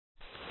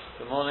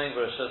Good morning,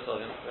 we're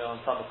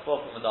on Tamil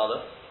Kvot from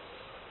Medalus.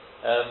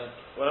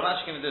 What I'm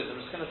actually going to do is I'm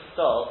just going to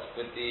start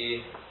with the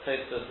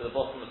Tosfos to the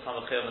bottom of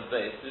Tamil Chiyam and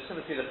base. We're just going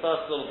to see the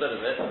first little bit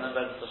of it, and then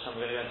Bezos Hashem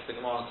we're going to go into the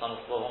Gemara on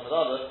Tamil Kvot from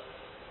Medalus,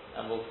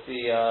 and we'll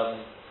see,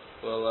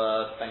 we'll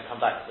then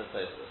come back to the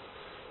Tosfos.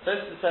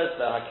 Tosfos says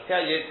that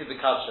Hakiteh Yetzi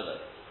B'Kav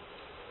Shelo,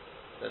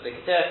 that the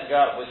Kiteh can go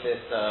out with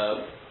this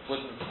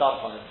wooden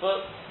stump on his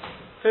foot.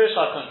 Pirish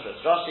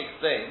HaKuntras, Rashi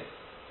explains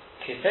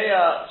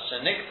Kiteya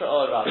Shenikta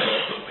or Rabbi.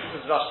 This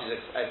is Rashi's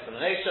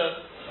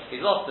explanation. He's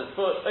lost his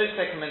foot. Those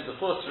take him into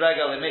foot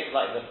regal. They make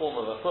like the form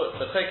of a foot.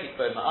 The chekik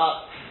bo ma'at,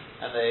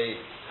 and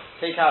they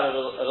take out a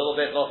little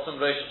bit. Lost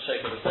some rosh shake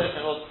of the foot,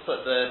 and also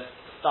put the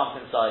stump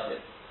inside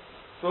it.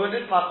 So in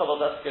this machal,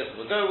 that's good.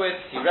 We'll go with.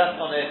 He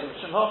rests on it.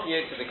 Shemhoch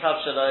yek to the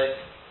kav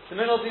shalai. The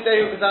minol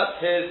didehu because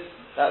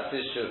that's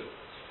his shoe.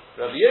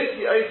 Rabbi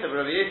Yossi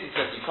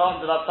says you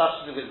can't do that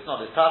touch because it's not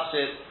his touch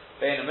it.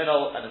 Bein a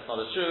minol and it's not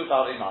a shoe.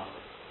 Ba'avi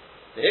master.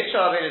 The Hiksha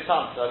Rabbeinu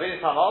Tam, so Rabbeinu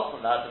Tam asked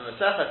on that, in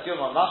Masechet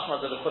Yoma, Mashma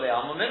de l'chulei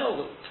Alma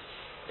Minol.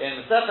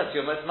 In Masechet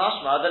Yoma, it's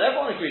Mashma that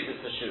everyone agrees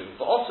it's a shoe.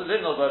 But also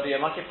Lidnol will be a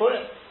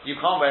Makipurim. You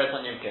can't wear it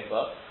on Yom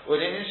Kippur. Well,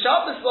 in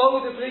Shabbos,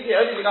 only the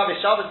Gabi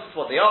Shabbos is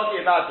what they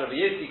argue about. Rabbi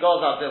Yissi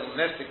goes out there with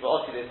Nefsik, but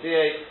Osi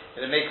L'Siyeh,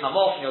 and it may come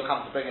off, and you'll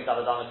come to bring it down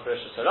the Damas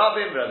Parishas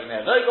Harabim, Rabbi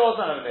Meir no goes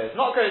on, Rabbi Meir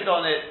not goes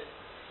on it.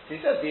 So he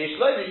says, the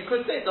Yishloiva, you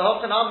could say, the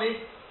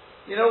Hochanami,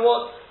 you know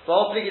what? But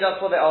hopefully that's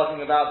what they're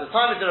arguing about. The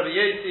time of the Rabbi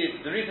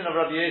Yossi, the reason of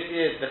Rabbi Yossi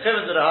is the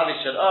chivin of the Havi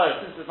Shel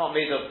since it's not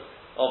made of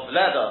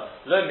leather,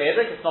 lo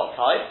medek, it's not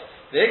tight.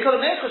 The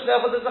Ekol Mechush,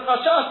 therefore there's a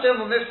chashash,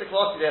 still Mufsik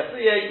Vasi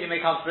there, you may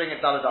come to bring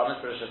it down the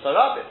Damas Parishas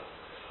Harabim.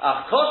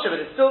 Ach kosher,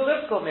 but it's still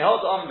difficult. Me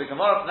hold on the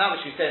Gemara, now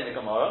which we say in the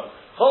Gemara,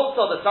 hold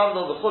on the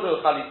sandal, the chulu,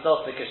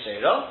 chalitzot, the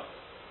keshera.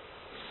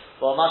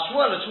 Well,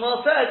 Mashmuel, and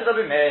Shmuel said,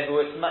 Rabbi Meir,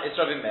 it's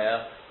Rabbi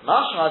Meir,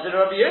 Mashmuel, did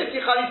Rabbi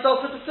Yossi,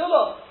 chalitzot, the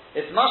Pesila.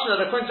 It's mashma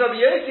that according to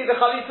Rabbi Yossi, the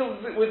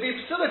chalitza would be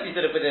psul if you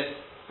did it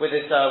with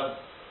this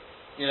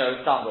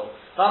sandal.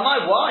 But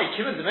why?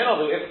 Kiven the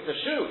minol, if it's a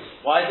shoe,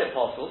 why is it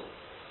possible?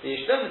 The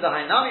yishtem is a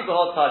hainami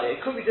behod tali.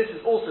 It could be this is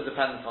also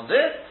dependent on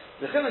this.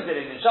 The chimon did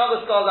it in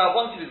Shabbos goes out.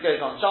 Once it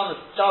goes on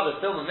Shabbos,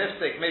 film and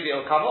mifsik, maybe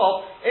it'll come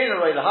off. In a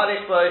roy the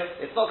halich boy,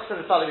 it's not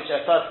considered tali which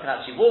a person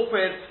can actually walk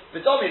with. The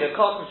domi the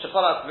cotton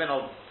shechalat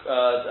minol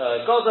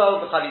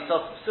gozel the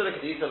chalitza psul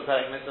kedisa the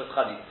perek mitzvah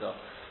chalitza.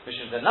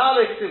 Mishum the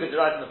nalik too, but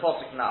right in the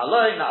pasuk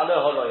na'aloi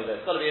horoyle.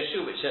 It's got to be a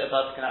shoe which a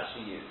person can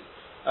actually use.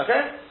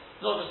 Okay,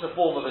 it's not just the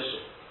form of a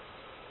shoe.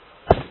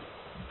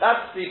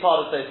 That's the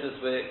part of Tosfos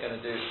we're going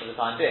to do for the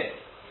time being.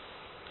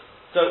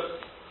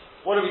 So,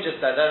 what have we just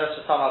said there? Let's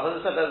just sum up.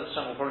 As I said, Bezos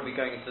Hashem will probably be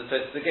going into the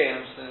Tosfos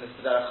again. I'm just doing this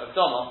to Derech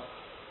Hakdama.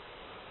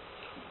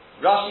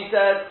 Rashi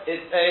said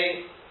it's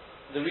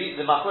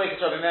the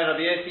Machlokes Rabbi Meir and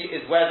Rabbi Yossi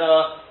is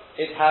whether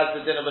it has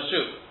the din of a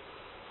shoe,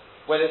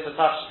 whether it's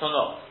attached or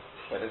not,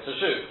 whether it's a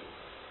shoe.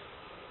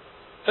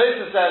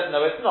 Tosfos says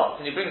no, it's not,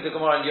 and he brings the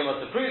Gemara and Yoma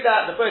to prove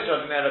that. The both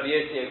Rabbi Meir and Rabbi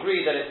Yossi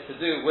agree that it's to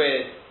do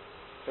with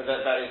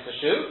that it's a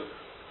shoe,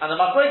 and the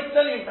Machlokes is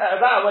telling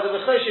about whether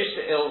with Choshish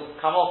it'll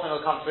come off and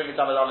it'll come to bring it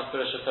down with Amos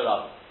Parishas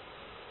Harabim.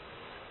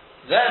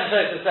 Then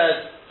Tosfos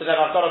says, but then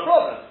I've got a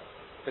problem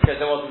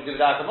because there wasn't to do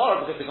with our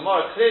Gemara because the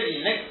Gemara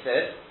clearly links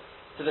it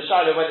to the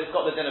Shiloh whether it's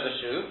got the din of a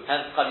shoe,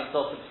 hence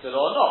Chalitzot P'Sula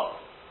or not.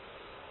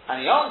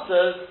 And he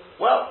answers,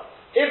 well,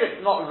 if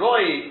it's not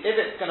roy, if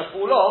it's going to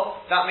fall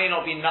off, that may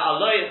not be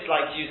na'aloi. It's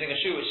like using a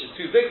shoe which is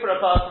too big for a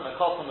person, a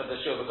cotton with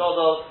the shoe of a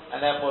godol, and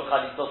therefore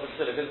chalitza is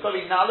because it's got to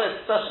be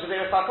na'aloi, especially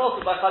because they're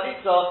sakosu by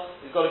chalitza.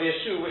 It's got to be a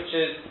shoe which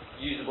is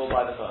usable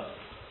by the person.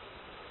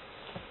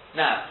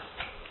 Now,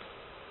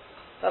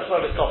 that's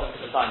where we're stopping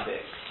for the time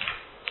being.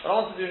 What I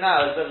want to do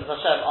now is let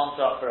Hashem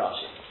answer up for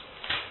Rashi.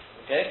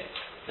 Okay,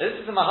 now, this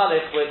is a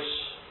mahalik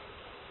which.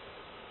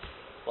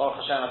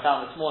 Baruch Hashem, I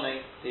found this morning,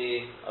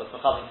 I was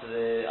coming to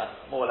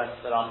more or less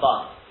the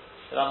Ramban.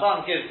 The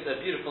Ramban gives a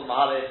beautiful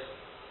mahalik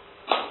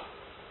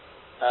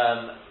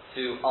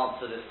to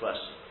answer this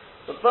question.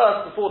 But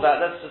first, before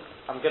that,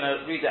 I'm going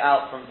to read it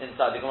out from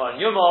inside the Gemara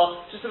in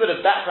Yoma, just a bit of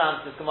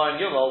background to this Gemara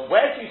in Yoma.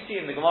 Where do you see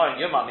in the Gemara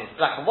in Yoma? I mean, it's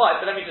black and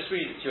white, but let me just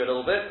read it to you a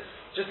little bit,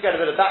 just to get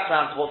a bit of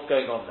background to what's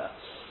going on there.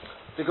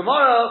 The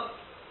Gemara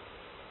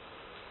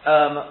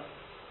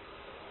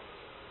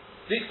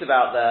speaks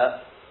about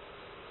there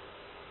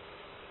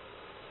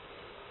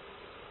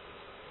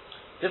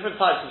different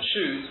types of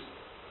shoes,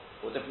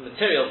 or different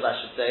materials I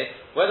should say,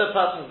 whether a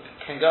person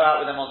can go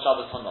out with them on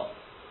Shabbos or not.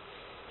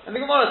 And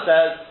the Gemara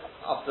says,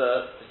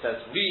 after it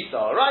says, reeds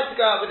are right to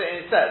go out with it,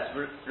 and it says,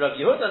 Rav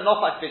Yehuda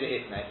nofak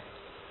b'dehitne.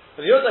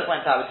 Rav Yehuda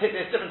went out with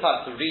hitne, different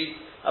types of reeds.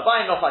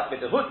 Abayi nofak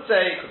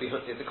b'dehutze, could be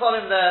hutze to call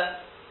him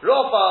there.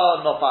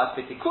 Rofa nofak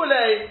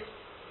b'tikule.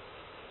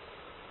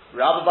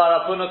 Rabbi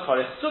Barapuna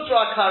korech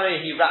sutra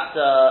kare, he wrapped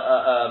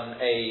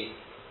a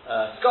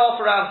scarf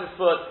around his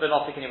foot,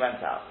 v'notik, and he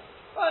went out.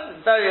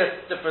 And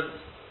various different,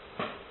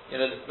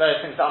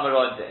 various things that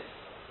Amaron did.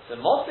 So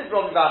Mosid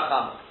Rabbi Bar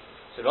Chama.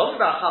 So Rabbi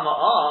Bar Chama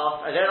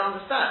asked, I don't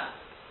understand.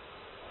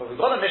 But we've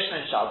got a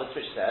Mishnah in Shabbos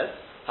which says,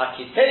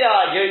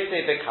 Hakiteya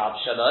Yotze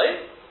B'Kav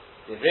Shaloi,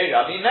 Divrei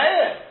Rabbi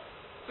Meir.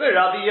 For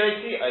Rabbi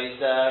Yossi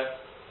Oiser,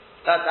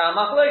 that's our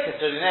machlokes.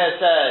 So the Ner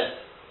says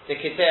the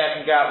Kitei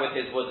can go out with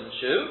his wooden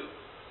shoe,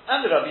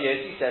 and the Rabbi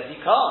Yossi says he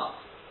can't.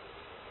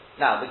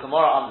 Now the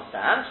Gemara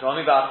understands,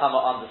 Rami Bar Chama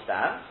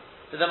understands,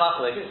 so the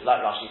machlokes,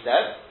 like Rashi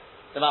said,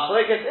 the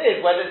machlokes is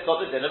whether it's got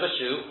the din of a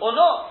shoe or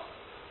not.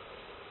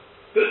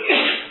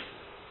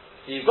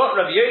 So you've got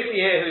Rabbi Yossi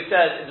here who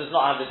says it does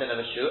not have the din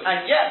of a shoe,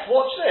 and yet,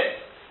 watch this,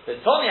 the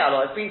Tony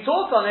Allah has been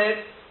taught on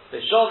it, the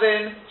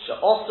Shovin,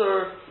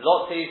 She'osur,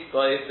 Lotis,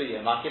 Goyes,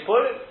 Yom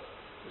Kippurim.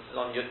 This is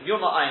on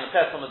Yom Ayin,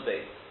 Pesach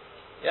Beis.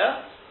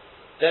 Yeah?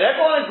 That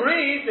everyone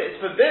agrees that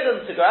it's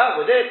forbidden to go out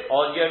with it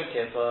on Yom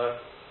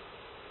Kippur.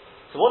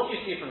 So what do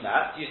you see from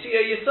that? You see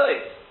a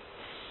Yisod.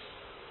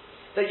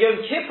 That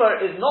Yom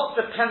Kippur is not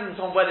dependent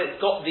on whether it's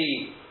got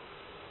the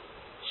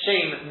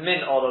Shem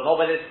Min or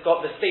not, whether it's got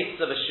the status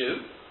of a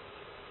shoe.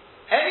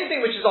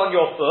 Anything which is on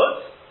your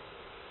foot,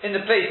 in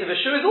the place of a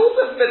shoe, is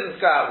also forbidden to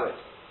go out with.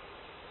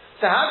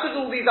 So how could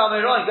all these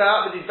Amiron go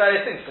out with these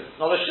various things? Because it's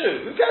not a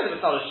shoe. Who cares if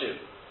it's not a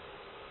shoe?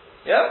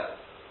 Yeah?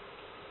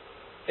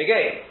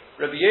 Again,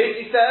 Rabbi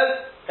Yossi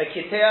says, a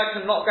Kitei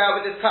cannot go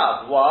out with his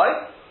calf.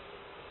 Why?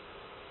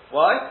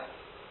 Why?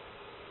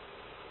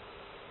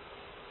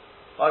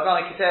 Why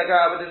can't a Kitei go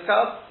out with his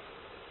calf?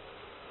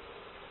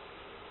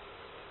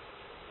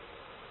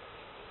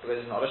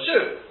 Because it's not a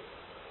shoe.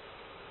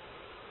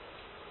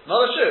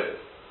 Not a shoe.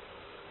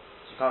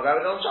 So you can't go out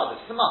with it on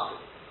Shabbos. It's a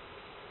matzah.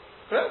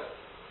 Correct?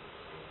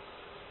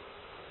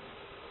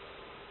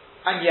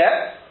 And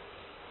yet,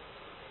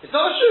 it's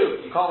not a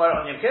shoe. You can't wear it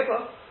on Yom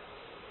Kippur.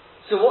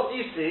 So what do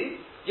you see?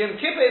 Yom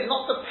Kippur is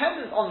not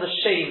dependent on the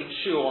shame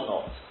shoe or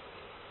not.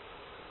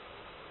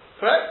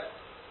 Correct?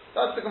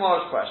 That's the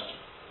Gemara's question.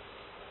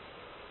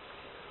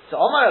 So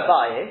Omar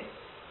Abaye,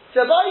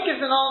 gives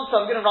an answer.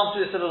 I'm going to run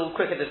through this a little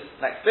quicker this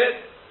next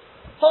bit.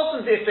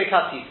 Hossen did big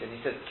hatisin.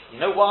 He said, you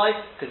know why?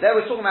 Because there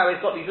we're talking about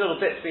he's got these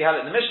little bits we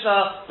had in the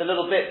Mishnah, the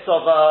little bits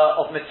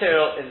of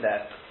material in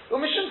there.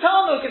 Well, Mishnah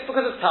Tanuk, it's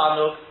because of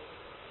Tanuk.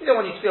 You don't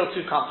want you to feel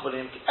too comfortable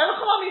in him.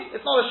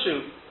 It's not a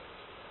shoe.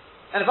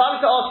 And if I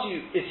was to ask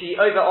you, is he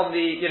over on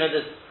the,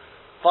 there's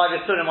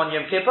 5 Yisurim on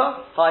Yom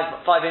Kippur,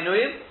 5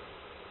 Enuyim?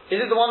 Is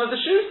it the one with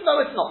the shoes?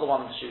 No, it's not the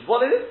one with the shoes.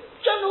 What is it?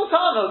 General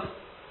Tanuk.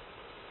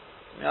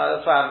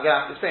 That's why I'm going to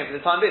have to explain for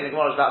the time being. The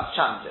Gemara is about to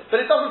challenge it. But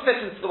it doesn't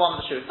fit into the one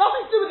with the shoe. It's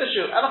nothing to do with the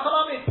shoe.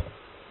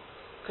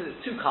 Because it's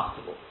too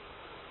comfortable.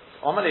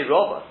 Omali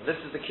Robert, this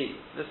is the key.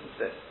 Listen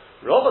to this.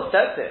 Robert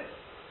says it.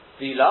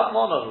 V'ilav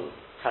monohu.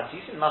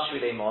 Katisin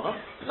mashvilei mono.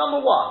 Number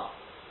 1.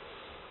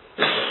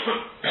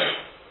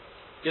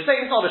 You're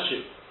saying it's not a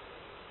shoe.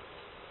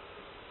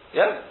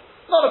 Yeah?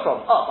 Not a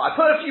problem. Oh, but I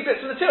put a few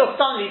bits of material,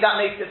 suddenly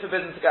that makes it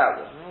forbidden to go out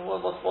with.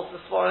 What's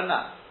the svara in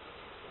that?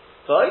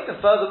 Right?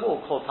 And furthermore,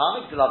 Kol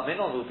Tamik Dilav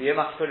Minon will be a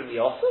Machpurim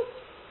Yosef.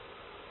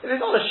 If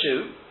it's not a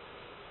shoe,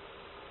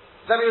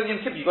 does that mean on Yom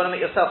Kippur you've got to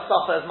make yourself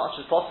suffer as much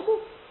as possible?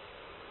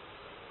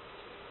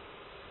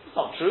 It's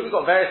not true. We've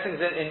got various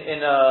things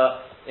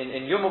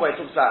in Yom where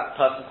it talks about a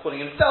person calling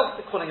himself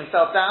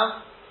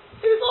down.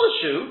 If it's not a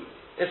shoe,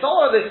 it's not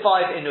one of those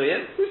 5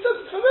 Inuyim, who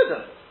says it's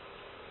forbidden?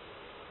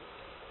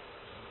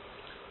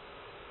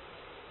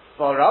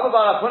 Well, Rabbi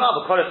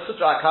Barapuna, B'Koret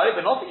Sutra Akari,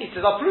 but not he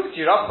says, I'll prove it to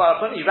you, Rabbi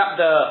Barapuna, you wrapped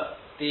the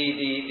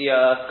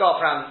scarf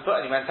around his foot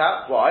and he went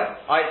out. Why?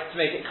 To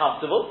make it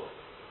comfortable.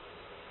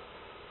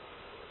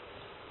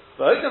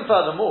 But even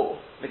furthermore,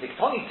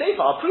 Midiktoni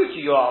Sefer, I'll prove to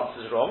you your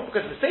answer is wrong,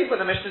 because the Sefer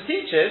the Mishnah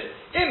teaches,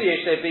 Im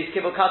Yeshe Beis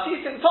Kibbel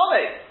Katisin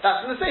Tome.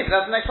 That's in the Sefer,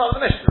 that's the next part of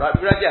the Mishnah, right?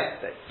 We read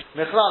yesterday.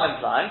 Michlal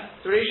implying,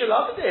 the Reish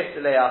Lav Adif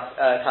Delei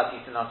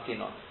Katisin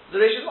Askinon.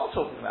 The Reish is not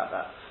talking about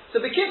that.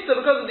 So Bekitza,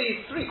 because of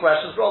these 3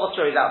 questions, Robert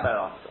throws out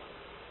their answer.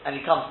 And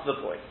he comes to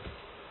the point.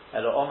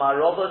 Hello, Omar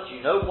Robert, do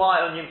you know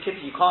why on Yom Kippur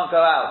you can't go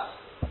out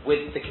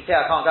with the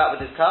Kitei, can't go out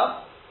with his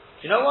calf?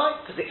 Do you know why?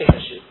 Because it is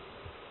a shoe.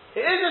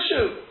 It is a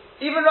shoe.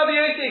 Even Rabbi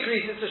Yossi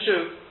agrees it's a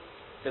shoe.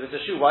 If it's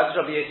a shoe, why does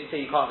Rabbi Yossi say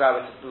you can't go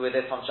out with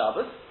it on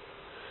Shabbos?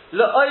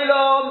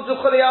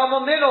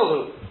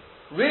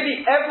 Really,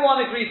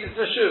 everyone agrees it's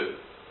a shoe.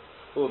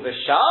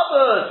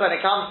 Shabbos, when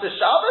it comes to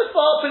Shabbos,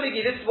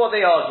 this is what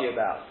they argue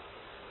about.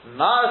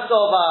 Mar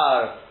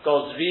Sovar,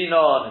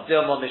 Gozrinon,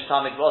 Dilmon,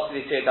 Mishtamid,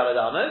 Vosili,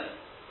 Daladamas.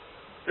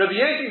 Rabbi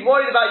Yossi is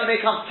worried about you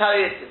may come to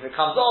carry it. If it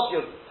comes off,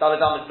 your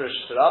Daladamas Brush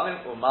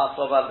Sharabim, or Mar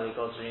Sovar,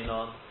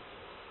 Gozrinon.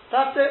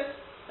 That's it.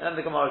 And then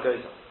the Gemara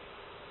goes on.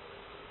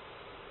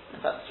 And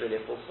that's really a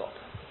full stop.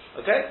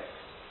 Okay?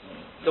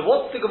 So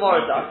what's the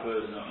Gemara done?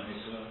 But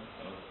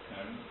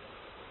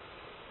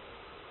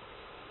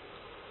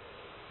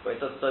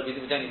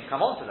we don't need to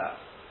come on to that.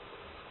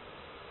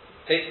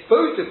 They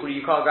both agree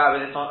you can't go out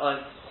with it on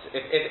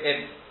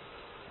if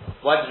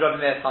why does Rabbi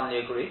Meir suddenly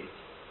agree?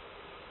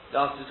 The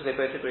answer is because they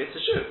both agree it's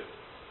a shoe.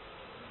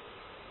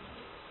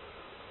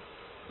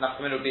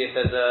 Nafkamin would be if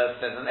there's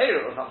an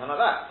error or something like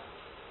that.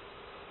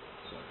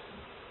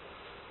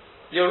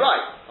 You're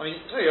right. I mean,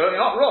 you're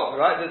not wrong,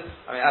 right? As it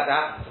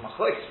happens to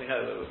Machlokes, we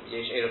know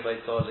Yesh Erev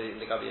Leitzor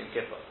Legabi Yom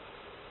Kippur.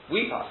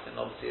 We pass, and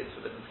obviously it's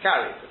forbidden to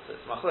carry, but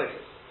it's Machlokes.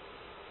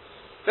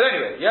 But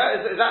anyway, yeah,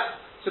 is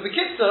that So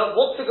B'kitzur,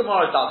 what's the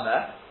Gemara done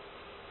there?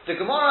 The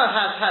Gemara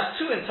has had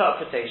two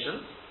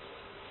interpretations.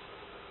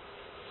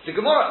 The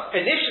Gemara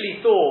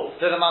initially thought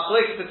that the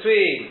machlokes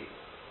between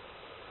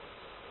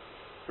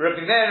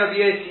Rabbi Meir and Rabbi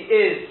Yossi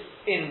is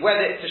in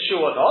whether it's a shoe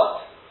or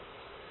not.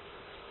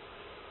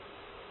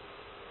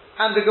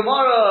 And the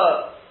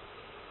Gemara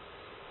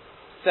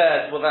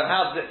says, well then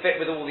how does it fit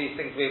with all these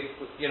things with,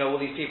 all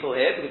these people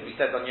here? Because we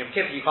said on Yom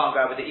Kippur you can't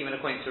go out with it even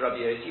according to Rabbi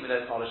Yossi, even though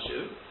it's not a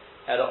shoe.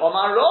 Elo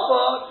Omar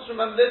Rava, just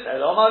remember this,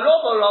 Elo Omar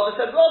Rava, Rava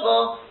said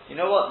Rava, you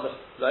know what,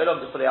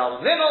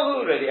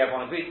 really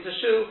everyone agrees it's a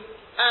shoe,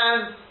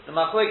 and the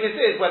machlokes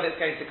is whether it's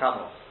going to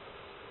come off.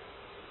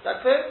 Is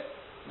that clear?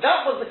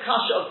 That was the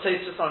kasha of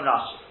Tosfos on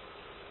Rashi.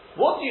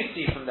 What do you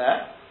see from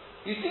there?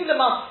 You see the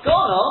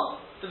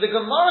maskana that the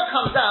Gemara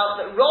comes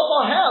out that Rava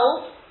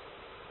held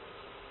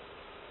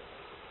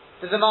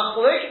that the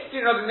machlokes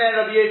between Rabbi Meir and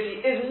Rabbi Yossi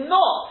is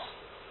not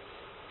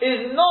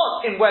in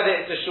whether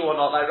it's a shoe or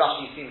not, like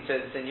Rashi seems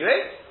to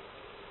insinuate.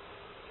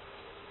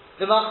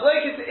 The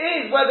machlokes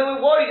is whether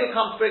we're worried you'll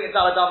come to bring it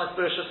Daladamas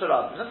Bereshus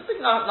Harab. That's a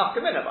big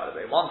nafkamina, by the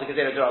way. One's a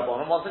Gezerah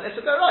D'Rabbanan and one's an Issa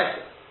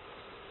D'Oraisa.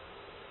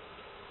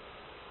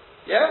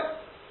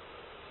 Yeah?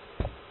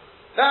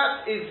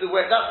 That is the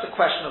way. That's the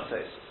question of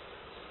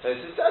Tosfos.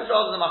 Tosfos says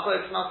rather the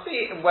machlokes must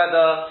be in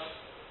whether,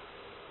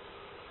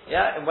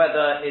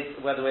 whether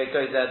it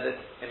goes there that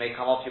it may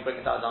come off. You bring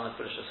it down as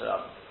Bereshus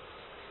Harab.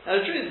 Now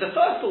the truth is, the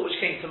first thought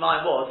which came to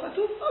mind was, I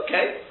thought,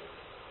 okay,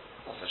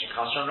 not such a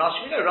kasha on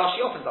Rashi. We know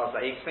Rashi often does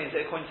that. He explains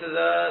it according to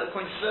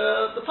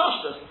the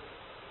Pashtus,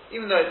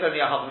 even though it's only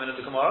a half a minute of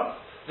the Gemara.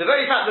 The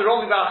very fact that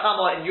Rami Bar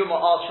Chama in Yuma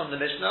asked from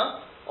the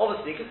Mishnah,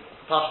 obviously, because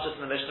the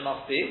Pashtus in the Mishnah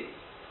must be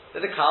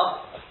that the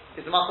Kav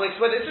is the machlokes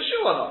whether it's a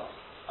shoe or not.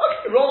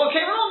 Okay, Rama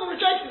came along and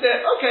rejected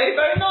it. Okay,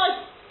 very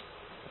nice.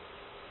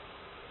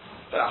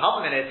 But a half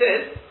a minute it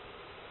is,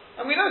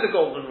 and we know the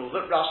golden rule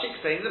that Rashi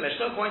explains the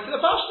Mishnah according to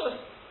the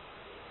Pashtus.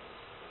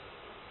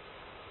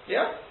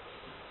 Yeah?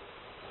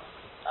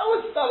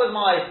 That was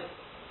my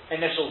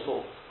initial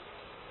thought.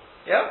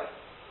 Yeah?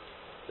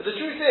 But the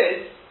truth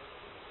is,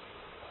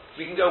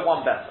 we can go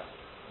one better.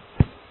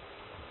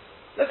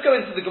 Let's go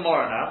into the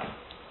Gemara now,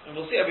 and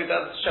we'll see we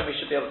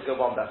should be able to go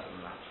one better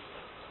than that.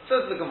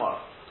 So it's the Gemara.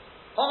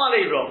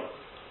 Omalei Rov,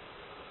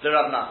 the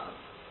Rav Nachman.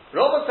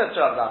 Rov said to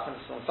Rav Nachman,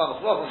 this is on Samach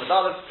Vav on the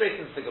Dalet, straight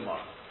into the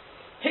Gemara.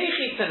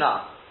 Heichi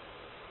Tanah.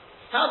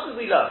 How did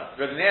we learn?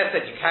 Rabbi Meir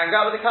said you can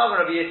go out with the cow,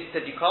 and Rabbi Yossi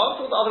said you can't,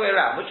 or the other way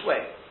around? Which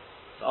way?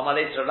 So Amar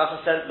later, Rav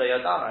Nachman said, Lo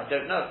Yadana, I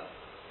don't know.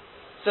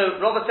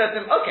 So Robert said to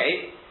him,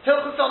 okay,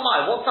 Hilchus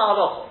Almai, what's the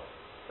halacha?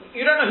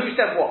 You don't know who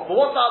said what, but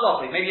what's the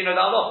halacha? Maybe you know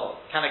the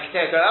halacha. Can a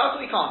keteh go out,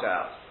 or he can't go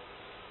out?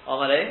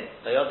 Amar Lo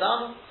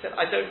Yadana said,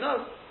 I don't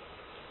know.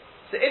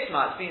 So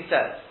Itma, it's been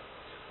said.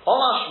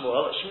 Omar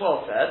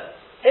Shmuel said,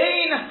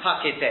 Ein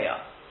HaKeteah.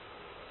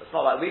 That's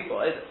not like we've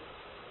got, is it?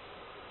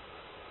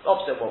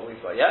 Opposite what we've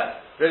got,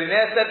 yeah? Rabbi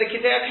Meir said the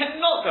Keteh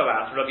cannot go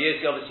out. Rabbi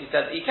Yossi obviously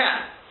said that he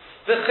can.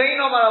 V'chein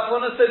Omar Rav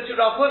Huna said to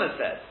Rav Huna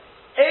said,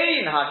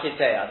 Ein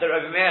HaKeteh. That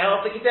Rabbi Meir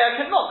held the Keteh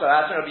cannot go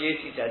out, and Rabbi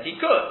Yossi said he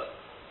could.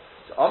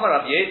 So Omar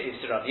Rabbi Yossi,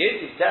 Rabbi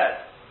Yossi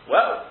said,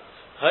 well,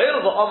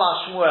 Ha'il v'Omar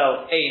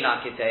Shmuel Ein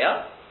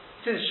HaKeteh.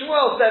 Since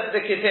Shmuel said that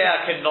the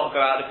Keteh cannot go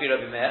out if you're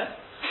Rabbi Meir,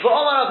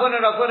 v'Omar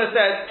Rav Huna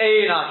said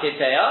Ein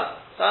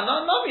HaKeteh. So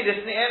no, we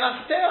listen to Ein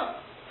HaKeteh.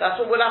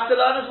 That's what we'll have to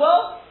learn as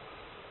well.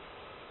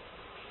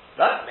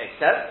 That makes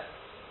sense.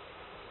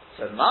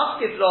 So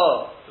Maskit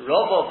Lo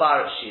Rava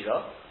Bar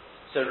Shira.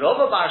 So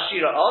Rava Bar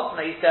Shira asked,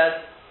 and he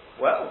said,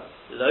 well,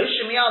 Lo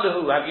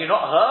Shemiyahu, have you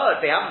not heard?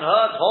 They haven't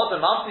heard. Hod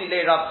and Masni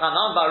Le Rav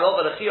Chanan Bar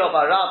Rava L'Chiyah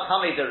Bar Rav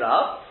Kamei De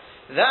Rav.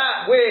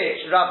 That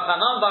which Rav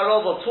Chanan Bar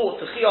Rava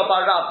taught to Chiyah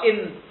Bar Rav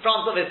in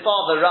front of his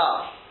father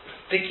Rav,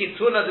 the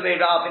Kituna De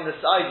Rav in the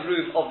side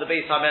roof of the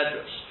Beis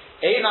HaMedrash.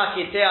 Eina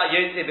Kitea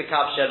Yosef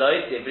B'Kav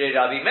Shaloi Divrei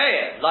Rabbi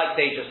Meir, like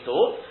they just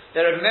taught.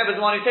 That Rabbi Meir was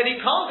the one who said he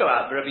can't go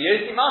out, but Rabbi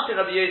Yossi Master,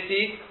 Rabbi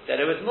Yossi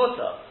said it was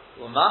mutter.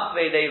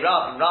 U'machvei lei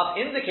Rav, and Rav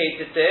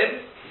indicated to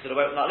him, he sort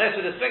of went like this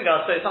with his finger,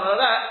 so something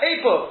like that,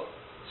 Eipuk,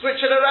 switch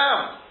it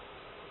around.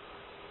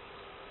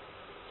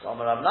 So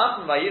Rav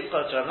Nachman by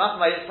Yitzchak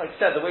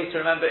said the way to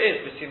remember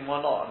is between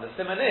one not, and the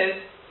simon is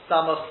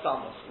Samach.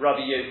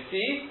 Rabbi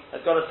Yossi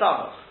has got a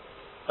Samach.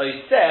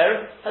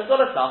 Oser has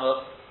got a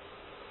Samach.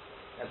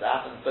 As it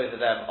happens, both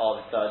of them are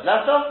the third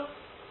letter.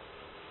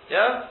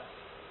 Yeah?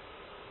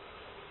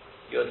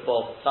 Yud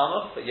Bob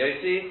Samach for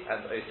Yossi,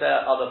 and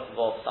Oser other for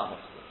Bob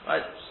Samach.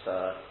 Right? Just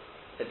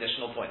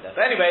additional point there.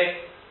 But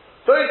anyway,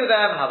 both of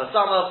them have a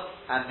Samach,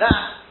 and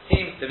that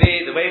seems to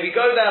be the way we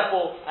go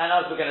therefore, and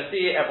as we're going to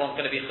see, everyone's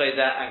going to be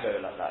Chayzer and go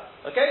like that.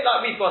 Okay?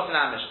 Like we've got in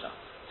our Mishnah.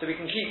 So we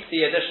can keep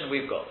the addition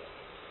we've got.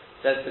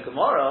 Says the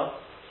Gemara,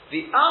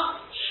 the Ach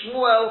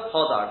Shmuel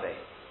Hodarbe.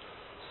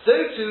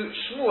 So too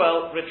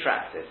Shmuel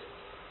retracted.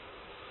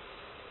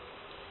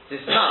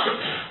 This time,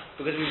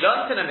 because we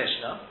learned in a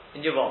Mishnah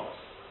in Yevamos,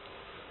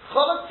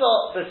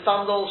 Chalitza the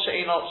sandal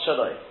she'ino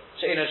shaloi.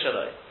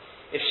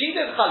 If she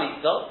did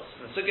chalitza,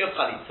 the sugi of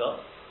chalitza,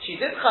 she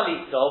did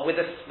chalitza with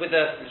a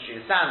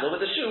sandal,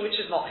 with a shoe which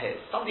is not his,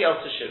 somebody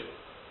else's shoe.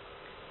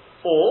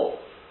 Or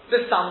the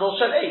sandal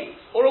shel eight,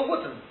 or a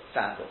wooden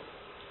sandal.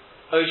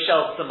 O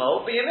shel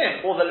samol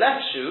b'yamin, or the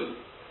left shoe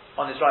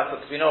on his right foot,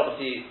 because we know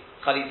obviously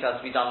chalitza has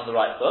to be done on the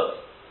right foot.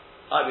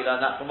 Alright, we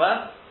learned that from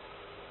where?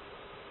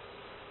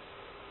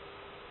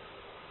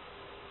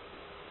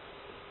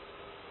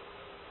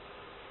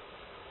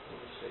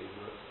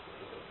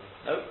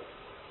 No.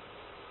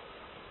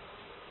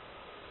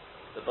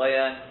 The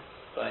Bayan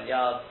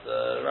Yad,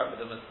 the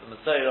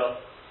Masorah.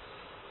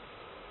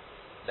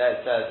 There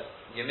it says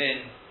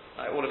Yamin,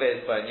 all of it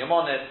is Bayan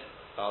Yamonis,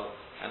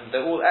 and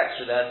they're all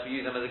extra there, so we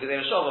use them as a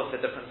Gezerah Shavah for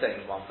different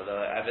things. One for the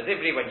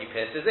Avedibri, when you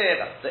pierce his ear,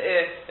 that's the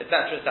ear,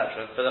 etc.,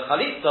 etc. For the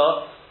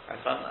Chalitza,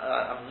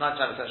 I'm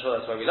 99% sure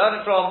that's where we learn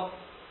it from.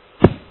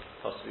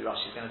 Possibly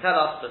Rashi's going to tell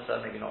us, but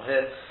maybe not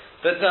here.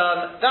 But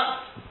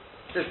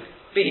but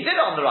he did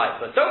it on the right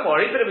foot, don't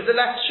worry, but it was the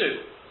left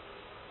shoe.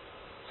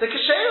 So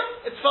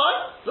kasher, it's fine.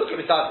 Look, if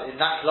it's done in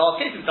that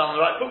last case, if it's done on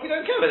the right foot, we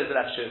don't care whether it's the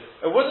left shoe.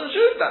 A wooden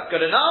shoe, that's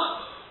good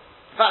enough.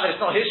 In fact, if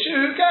it's not his shoe,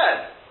 who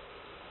cares?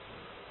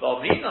 But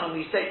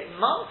we say,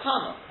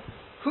 Mantana,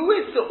 who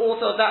is the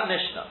author of that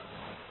Mishnah?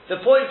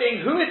 The point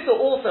being, who is the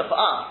author for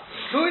us?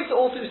 Who is the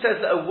author who says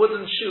that a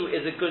wooden shoe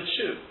is a good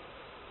shoe?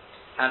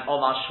 And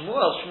Omar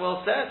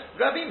Shmuel said,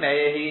 Rabbi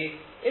Meir,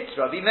 it's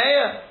Rabbi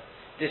Meir.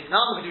 This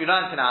now, because we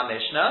learned in our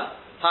Mishnah,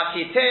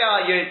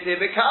 Hakitea Yotze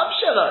B'Kav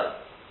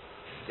Shaloi.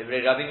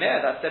 Rabbi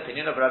Meir, that's the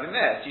opinion of Rabbi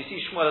Meir. So you see,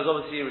 Shmuel has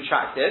obviously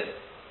retracted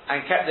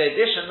and kept the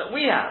addition that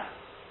we have.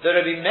 The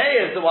Rabbi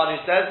Meir is the one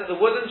who says that the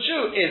wooden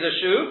shoe is a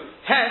shoe,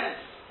 hence,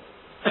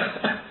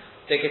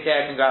 the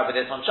Keter can go out with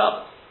it on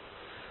Shabbos.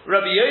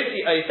 Rabbi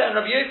Yossi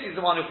is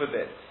the one who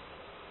forbids.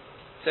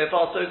 So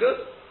far, so good?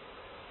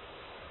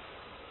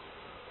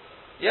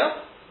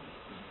 Yeah?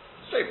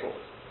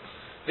 Straightforward.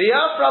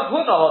 V'yaf Rav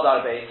Huna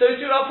Hodarbe. So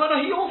to Rav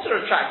Huna, he also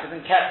retracted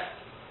and kept,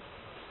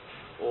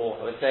 or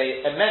I would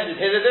say, amended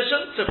his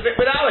edition to fit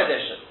with our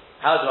edition.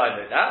 How do I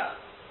know that?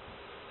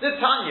 The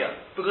Tanya,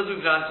 because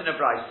we've learned in a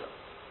Brisa.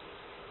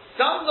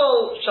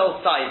 Sandal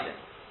shall Saidin.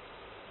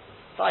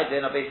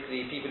 Saidin are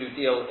basically people who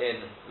deal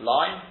in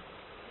lime,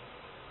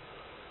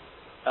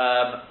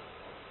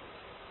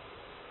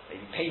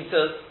 maybe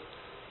painters,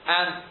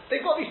 and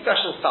they've got these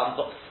special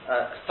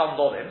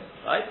sandolim,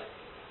 right?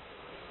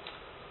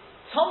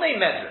 Tomei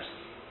Medrus.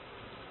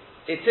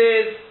 It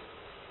is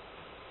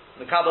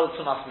Mekabel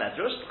Tumas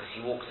Medrus, because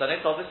he walks on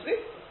it, obviously.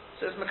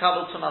 So it's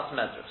Mekabel Tumas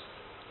Medrus.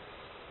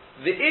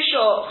 The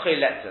Isha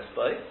Chiletes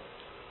boy,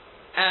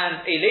 and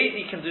a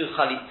lady can do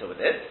Chalitza with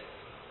it,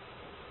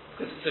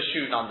 because it's a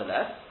shoe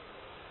nonetheless.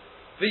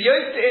 The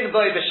Yosein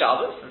boy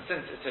b'Shabbos, and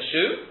since it's a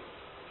shoe,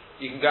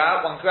 you can go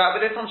out, one can go out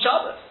with it on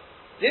Shabbos.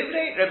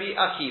 Divrei Rabbi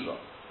Akiva.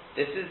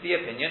 This is the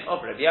opinion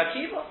of Rabbi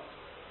Akiva.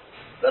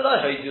 But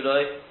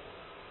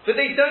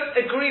they don't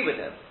agree with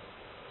him.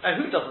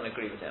 And who doesn't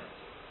agree with him?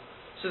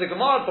 So the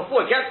Gemara,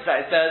 before it gets to that,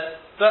 it says,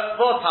 but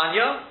for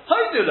Tanya,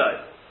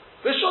 Hoiduloi.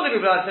 But surely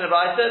we've learned in the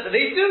Brisa that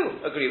they do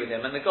agree with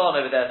him. And the Gaon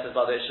over there says,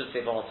 well, it should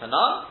say Baal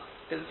Tanan,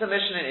 because it's a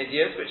mission in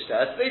Idiot which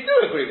says they do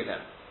agree with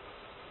him.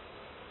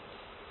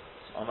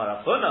 So Omar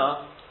Rav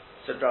Huna,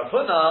 said Rav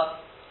Huna,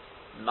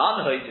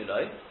 Man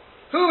Hoiduloi.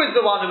 Who is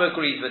the one who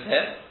agrees with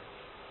him?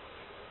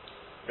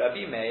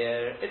 Rabbi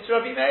Meir. It's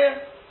Rabbi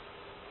Meir.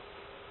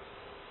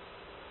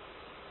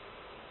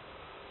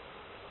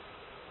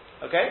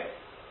 Okay?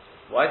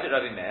 Why is it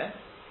Rabbi Meir?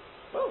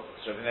 Well,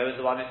 Rabbi Meir was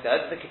the one who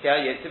said the Kitya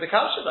Yetzi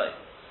B'Kav Shaloi.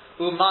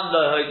 Uman Lo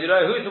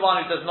Hoiduloi. Who is the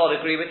one who does not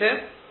agree with him?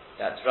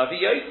 That's Rabbi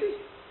Yossi.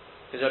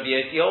 Because Rabbi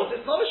Yossi holds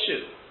it's not a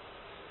shoe.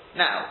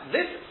 Now,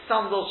 this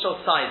sandal shel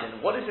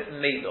Saidin, what is it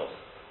made of?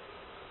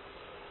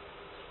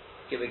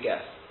 Give a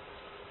guess.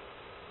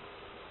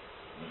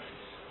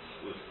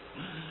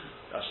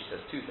 Rashi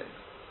says two things.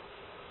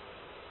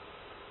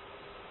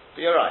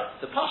 But you're right,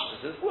 the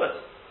Pashtus is wood.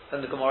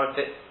 Then the Gemara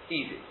fits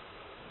easy.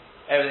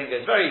 Everything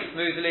goes very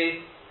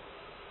smoothly.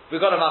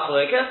 We've got a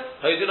machlokes.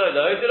 Hoiduloi,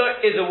 lo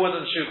hoiduloi. Is a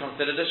wooden shoe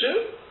considered a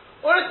shoe?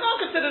 Or it's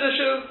not considered a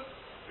shoe?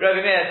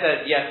 Rabbi Meir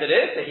says, yes it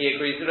is. So he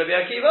agrees with Rabbi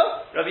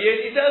Akiva. Rabbi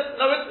Yossi says,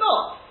 no it's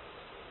not.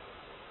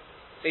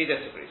 So he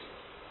disagrees.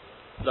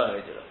 Lo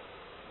hoiduloi.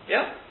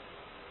 Yeah?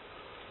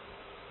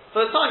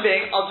 For the time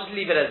being, I'll just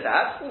leave it as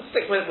that. We'll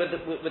stick with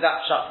that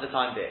pshat for the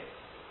time being.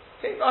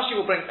 Okay, Rashi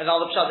will bring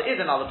another pshat. There is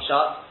another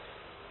pshat.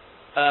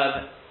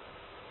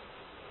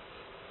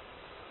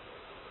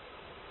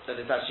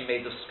 That it's actually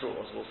made of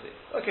straws. We'll see.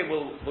 Okay,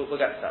 we'll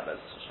get to that.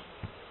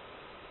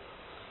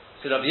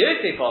 So Rabbi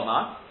Yosef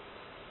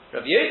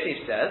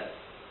says,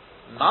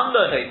 Man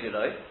lo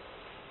hoiduloi.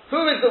 Who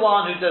is the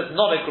one who does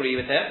not agree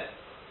with him?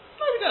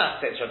 No, we don't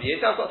have to say it's Rabbi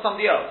Yosef. I've got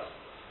somebody else.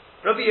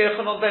 Rabbi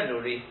Yochanan ben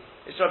Nuri.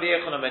 It's Rabbi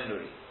Yochanan ben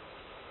Nuri.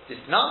 This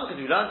now, because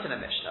we learned in a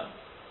Mishnah,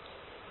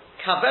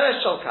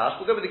 Kaveres Shalkash,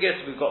 we'll go with the gears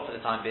we've got for the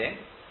time being.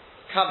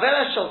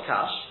 Kaveres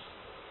Shalkash,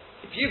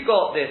 if you've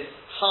got this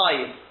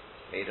hive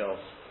made of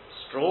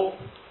straw,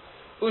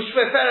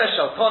 Ushveferes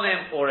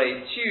Shalkonim, or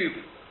a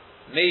tube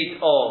made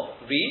of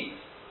reeds,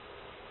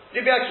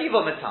 Rabbi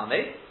Akiva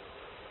Metame,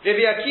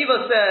 Rabbi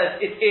Akiva says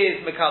it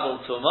is Mekabel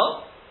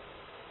Tumah,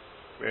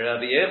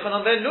 Rabbi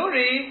Yochanan ben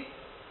Nuri,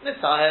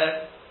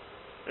 Netaher.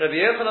 Rabbi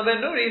Yochanan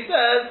ben Nuri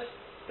says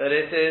that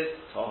it is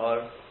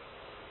tahor.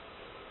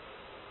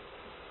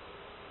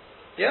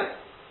 Yeah?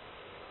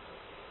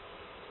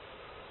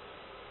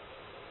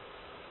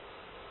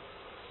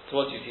 So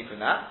what do you see from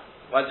that?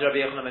 Why does Rabbi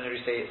Yochanan ben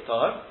Nuri say it's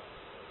tahor?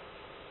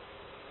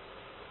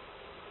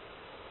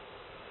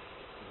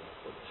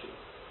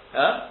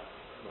 Huh?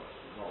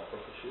 Not a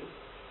proper shoe.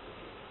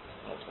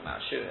 Not talking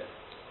about a shoe here.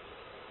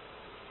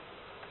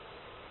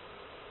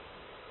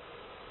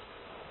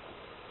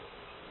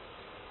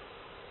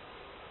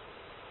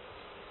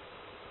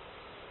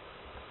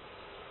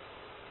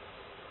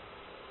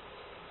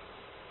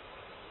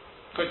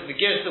 According to the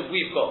gears that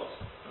we've got,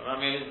 I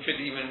mean, it's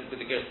tricky even with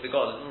the gears of the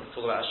God. It doesn't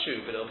talk about a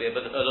shoe, but it'll be a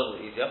little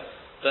easier.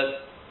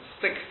 But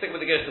stick with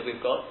the gears that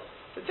we've got.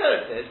 The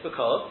Torah says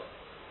because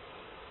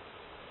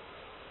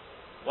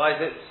why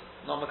is it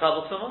not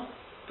makabel tumah?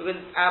 Because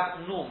it's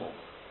abnormal.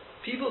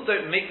 People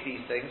don't make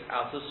these things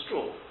out of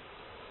straw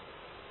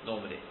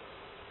normally.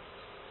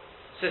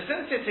 So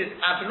since it is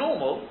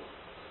abnormal,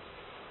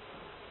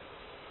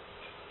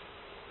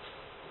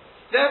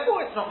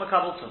 therefore it's not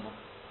makabel tumah.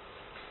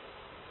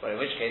 Well, in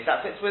which case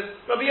that fits with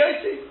Rabbi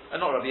Yossi,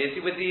 not Rabbi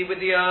Yossi, with the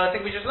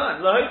thing we just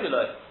learned,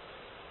 Lahotilo.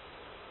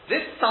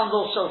 This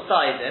sandal shall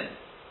side in.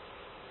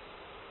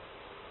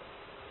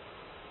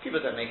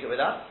 People don't make it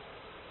with that.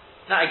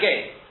 Now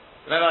again,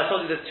 remember I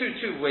told you there's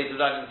two ways of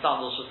learning the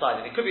sandal shall side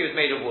in. It could be it was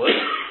made of wood,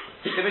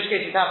 in which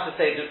case you'd have to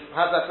say,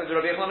 how does that fit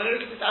with Rabbi Yochanan?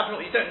 Because it's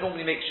abnormal. You don't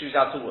normally make shoes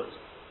out of wood.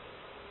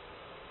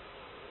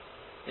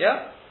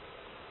 Yeah?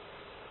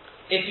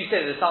 If you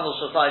say that the sandal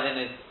shall side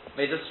in is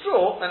made of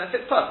straw, then it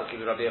fits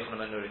perfectly with Rabbi Yochanan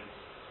ben Nuri.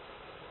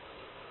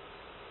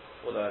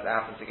 Although that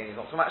happens again, he's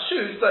not talking about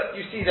shoes, but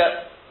you see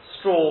that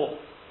straw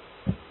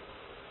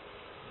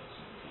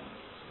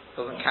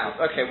doesn't count.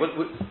 Okay,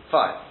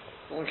 fine.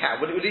 Doesn't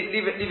count. We'll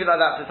leave it like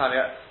that for the time.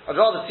 I'd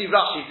rather see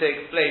Rashi to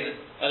explain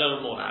a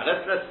little more now.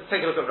 Let's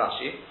take a look at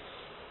Rashi.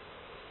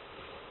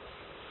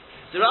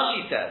 So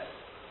Rashi says,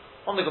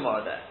 on the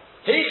Gemara there,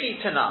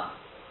 Heichi Tanan.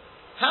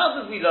 How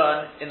did we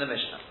learn in the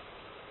Mishnah?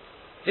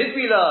 Did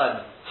we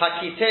learn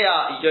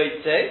Hakitea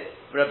Yotze,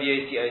 Rabbi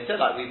Yossi Yotze,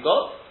 like we've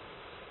got?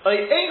 Or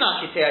Ein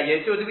Hakitea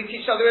Yotze, or did we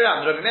teach the other way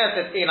around? Rabbi Meir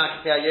said Ein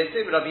Hakitea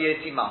Yotze, Rabbi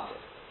Yossi Matir.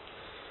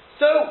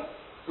 So,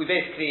 we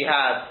basically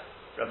had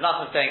Rav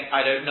Nachman saying,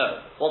 I don't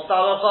know. What's the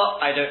halacha?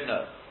 I don't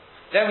know.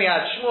 Then we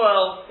had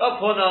Shmuel, Rav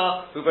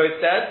Huna, who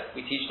both said,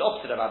 we teach the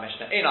opposite of our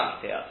Mishnah, Ein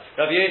Hakitea.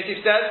 Rabbi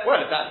Yossi said,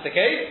 well, if that's the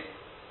case,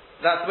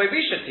 that's the way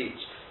we should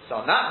teach. So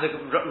on that, the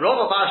Rav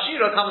of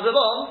Ashira comes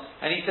along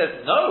and he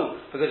says,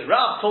 no, because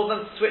Rav told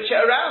them to switch it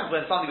around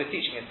when somebody was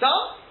teaching his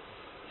son.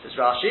 Says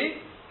Rashi,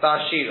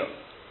 Bashira.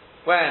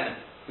 When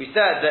we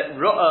said that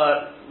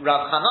Rav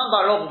Hanan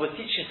bar Rav was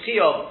teaching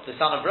Chiyov, the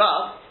son of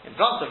Rav, in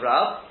front of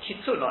Rav,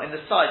 Kituna, in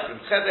the side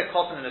room, Chedek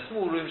Cotton, in a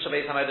small room,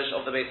 Shabbat HaMedrash,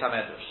 of the Beit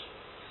HaMedrash.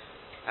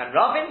 And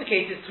Rav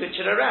indicated switch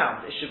it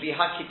around. It should be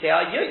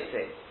Hakitea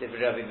Yotze, said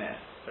Rabbi Meir,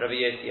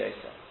 Rabbi Yossi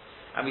Yosef.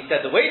 And we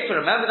said the way to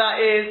remember that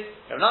is,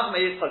 Rav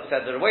Nachman Yitzchak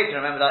said the way to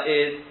remember that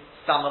is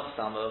Samach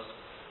Samach.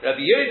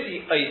 Rabbi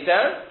Yossi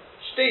Oiser,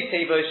 Shtei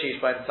Tevos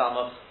Sheish Bain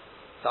Samach.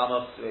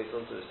 Samach,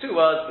 so there's two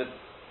words, but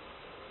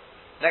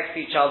next to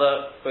each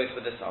other, both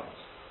with the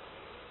Samach.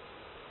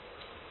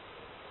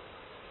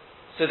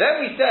 So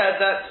then we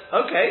said that,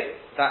 okay,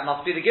 that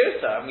must be the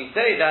Girsa, and we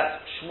say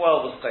that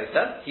Shmuel was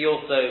closer. He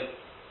also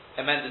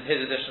amended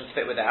his edition to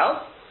fit with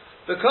ours,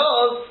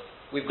 because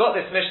we've got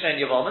this Mishnah in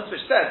Yevamos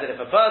which says that if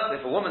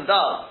a woman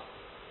does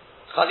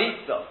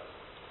chalitza,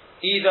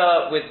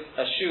 either with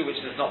a shoe which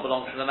does not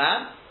belong to the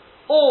man,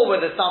 or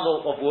with a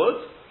sandal of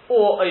wood,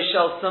 or a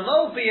shel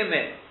samol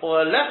biyamin,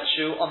 or a left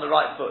shoe on the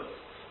right foot.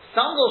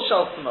 Sandal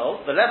shel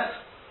samol, the left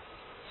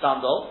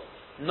sandal,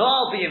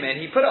 noal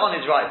biyamin, he put it on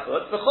his right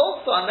foot,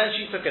 and then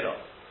she took it off.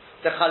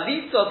 The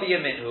chalitza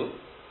biyaminhu,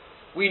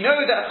 we know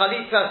that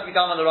chalitza has to be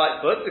done on the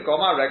right foot. The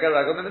goma regel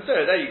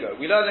mitzvah. There you go.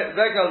 We learn it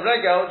regel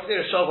it's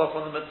a shavah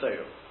from the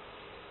mitzvah.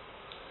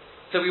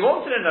 So we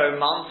wanted to know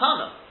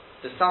Mantana,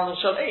 the sandal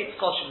shel eight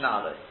koshiv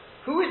nale.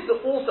 Who is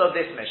the author of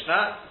this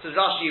Mishnah? So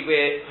Rashi,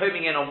 we're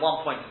homing in on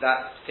one point of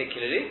that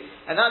particularly,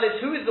 and that is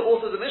who is the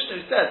author of the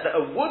Mishnah who says that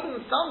a wooden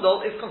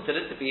sandal is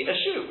considered to be a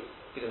shoe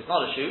because it's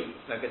not a shoe,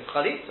 no, it's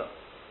chalitza.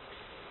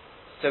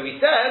 So we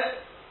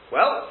said,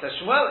 well, says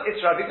Shmuel, it's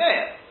Rabbi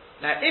Meir.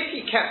 Now, if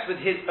he kept with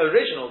his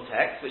original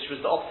text, which was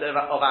the opposite of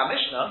our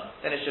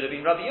Mishnah, then it should have been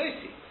Rabbi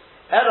Yossi.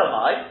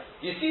 Elamai,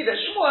 you see that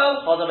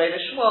Shmuel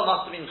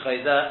must have been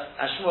Chayzer,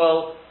 and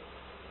Shmuel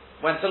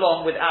went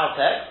along with our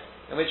text,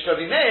 in which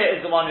Rabbi Meir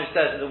is the one who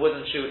says that the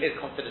wooden shoe is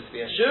considered to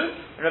be a shoe,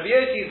 and Rabbi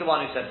Yossi is the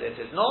one who says that it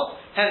is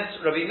not. Hence,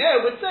 Rabbi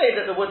Meir would say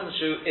that the wooden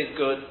shoe is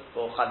good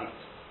for Chalit.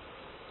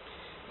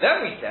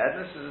 Then we said,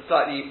 and this is a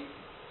slightly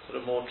sort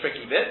of more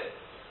tricky bit,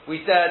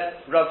 we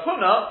said Rav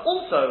Huna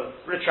also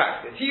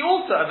retracted. He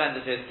also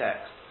amended his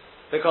text.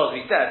 Because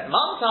we said,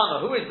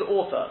 Mantana, who is the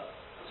author?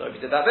 So we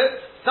did that bit.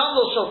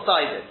 Sandal shel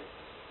sided.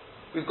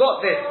 We've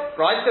got this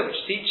writer which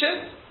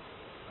teaches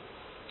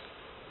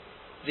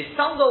the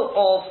sandal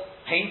of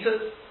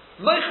painters,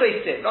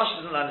 Moichle Sid, Rashi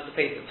doesn't learn as a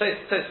painter.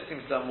 Tosfos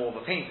seems to learn more of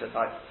a painter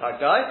type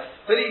guy,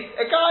 but he's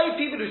a guy,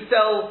 people who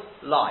sell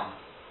lime.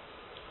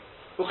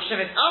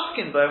 Uchshemit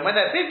Askinbo, when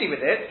they're busy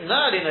with it,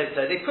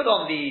 they put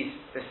on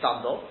this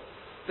sandal,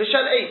 the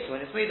shell 8,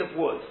 when it's made of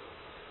wood.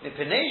 Why do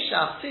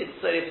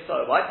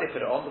they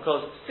put it on?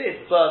 Because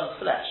sid burns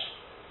flesh.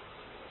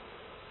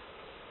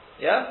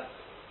 Yeah?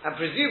 And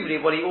presumably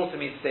what he also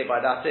means to say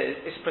by that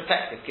is, it's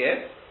protective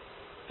gear,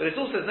 but it's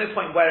also, there's no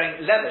point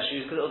wearing leather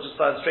shoes because it'll just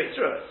burn straight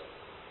through it.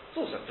 It's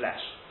also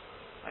flesh.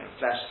 I mean,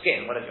 flesh,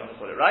 skin, whatever you want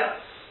to call it, right?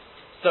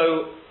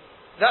 So,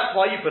 that's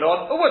why you put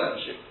on a wooden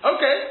shoe.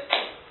 Okay.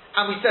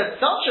 And we said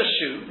such a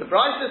shoe, the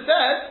Brisa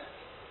said,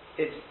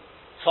 it's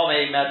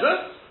Tomei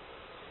Medrus,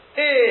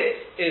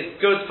 it is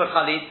good for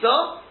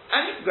Chalitza,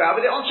 and you can go out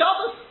with it on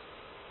Shabbos.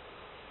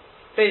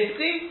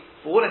 Basically,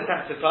 for all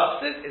intents and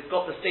purposes, it's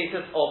got the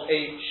status of a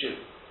shoe.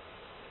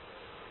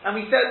 And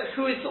we said,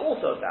 who is the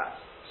author of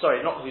that? Sorry,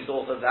 not who's the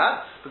author of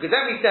that, because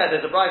then we said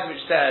there's a Brisa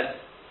which says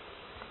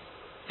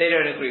they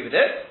don't agree with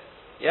it,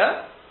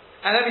 yeah?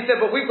 And then we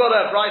said, but we've got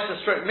a Brisa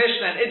stroke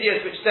Mishnah and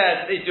Idiot which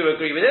says they do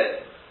agree with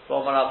it.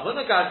 Well, Rav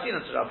Huna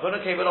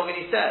came along and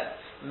he said,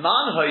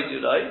 Man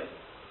hoiduloi,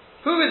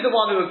 who is the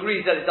one who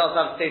agrees that it does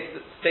have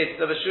status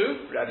of a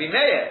shoe? Rabbi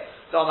Meir.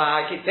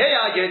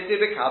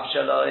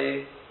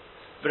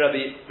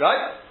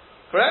 Right?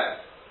 Correct?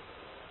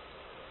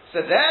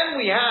 So then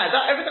we had,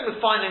 that everything was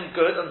fine and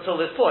good until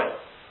this point.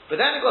 But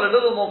then it got a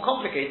little more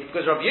complicated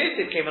because Rabbi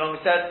Yosef came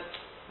along and said,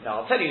 no,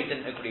 I'll tell you who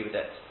didn't agree with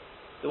it.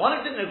 The one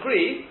who didn't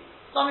agree,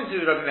 nothing to do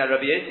with Rabbi Meir,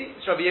 Rabbi Yosef,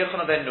 it's Rabbi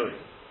Yochanan ben Nuri.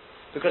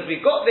 Because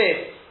we've got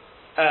this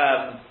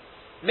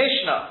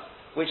Mishnah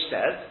which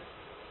says,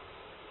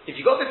 if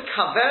you've got this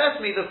kaveres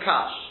made of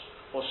kash,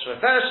 or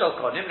shrefer shal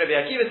konim, Rabbi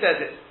Akiva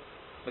says it's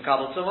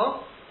mekabel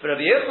tumah, but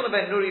Rabbi Yochanan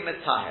ben Nuri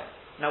metaher.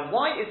 Now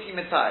why is he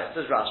metaher?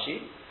 Says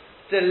Rashi,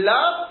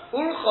 Delav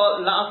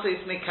urcha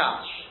la'asis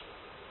mekash,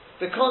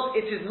 because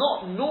it is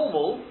not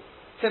normal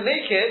to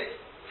make it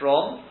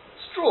from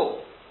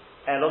straw,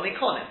 elo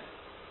mikonim.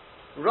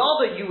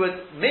 Rather you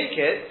would make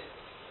it,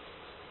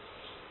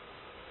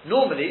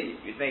 normally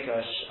you'd make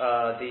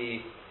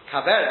the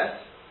kaveres,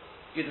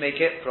 you'd make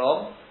it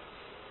from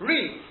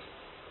reeds.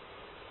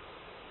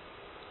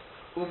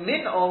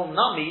 Uminol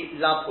nami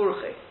lav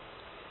urche.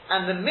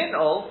 And the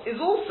minol is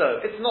also,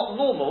 it's not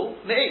normal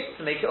me'et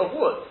to make it of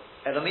wood.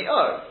 Elo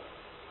mi'or.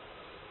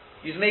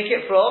 You'd make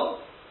it from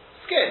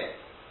skin.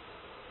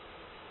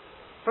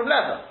 From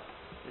leather.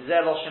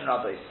 Zeh loshen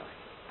Rabbi Yisai.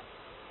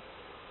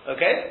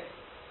 Okay?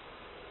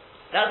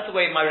 That's the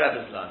way my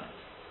rabbis learn it.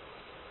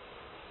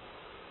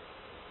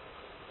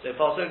 So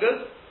far so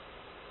good?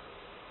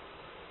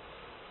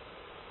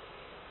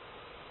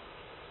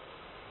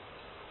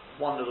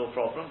 One little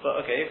problem, but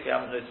okay, if you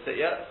haven't noticed it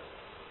yet.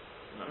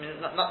 I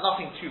mean,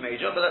 nothing too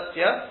major, but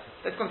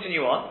let's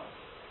continue on.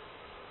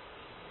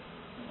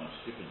 Not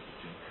much difference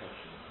between cash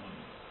and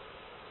money.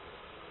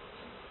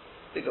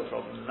 Bigger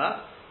problem than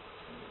that.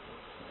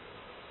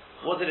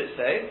 What did it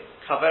say?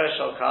 Kaver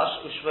shal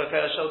kash,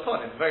 ushvafer shal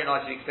konim. Very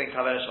nicely explained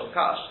Kaver shal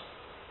kash.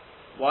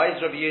 Why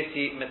is Rabbi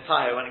Yossi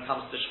metaher when it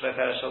comes to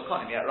shvafer shal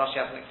konim? Yet Rashi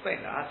hasn't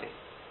explained that, has he?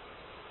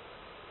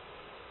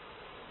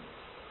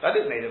 That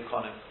is made of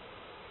konim.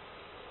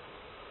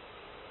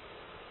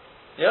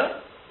 Yeah?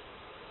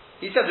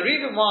 He said the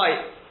reason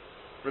why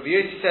Rabbi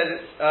Yossi says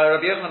it's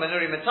Rabbi Yochanan ben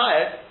Nuri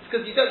metaher is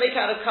because you don't make it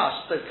out of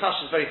kash. So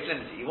kash is very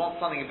flimsy. You want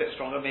something a bit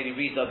stronger, maybe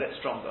reeds are a bit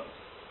stronger.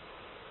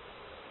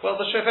 Well,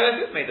 the shofar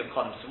is made of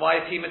konim, so why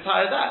is he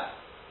metaher that?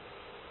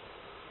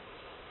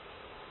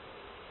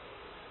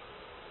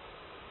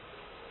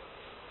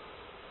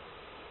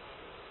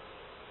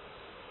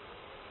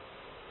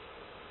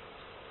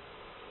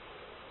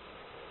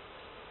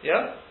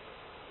 Yeah?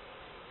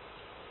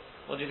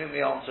 What do you think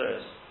the answer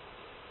is?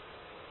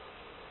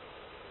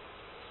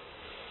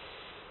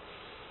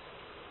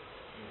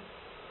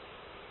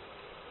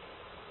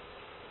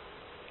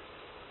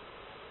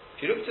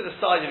 If you look to the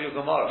side of your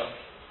Gemara,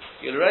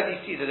 you'll already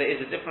see that there is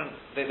a different,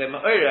 that there's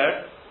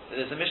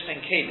a Mishnah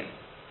in Kelim.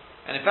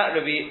 And in fact,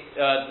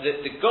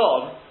 the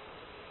Gon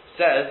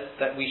says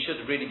that we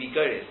should really be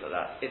goris for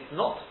that. It's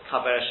not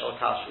Kaver Shal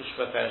Kash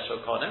Ushvafer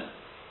Shal Konim.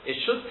 It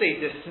should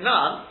say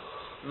Disnan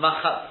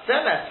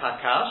Machatzeres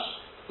Hakash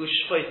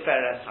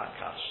Ushvaferes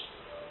Hakash.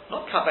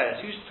 Not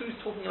Kaveres. Who's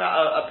talking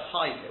about a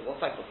pie here?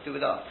 What's that got to do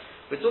with us?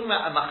 We're talking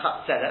about a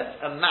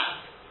Machatzeres, a mat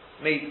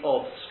made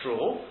of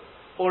straw,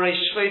 or a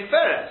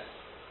Shvaferes.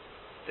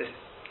 This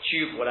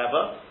tube,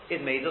 whatever, is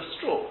made of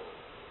straw.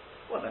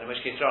 Well, then in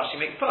which case Rashi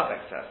makes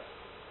perfect sense.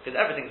 Because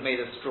everything's made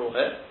of straw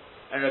here.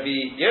 And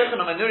Rabbi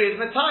Yochanan ben Nuri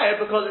is metayer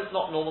because it's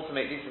not normal to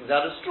make these things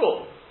out of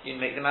straw. You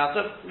make them out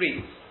of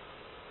reeds.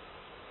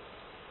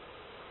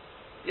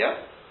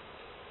 Yeah?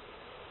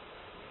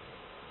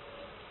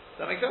 Does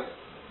that make sense?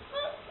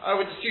 I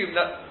would assume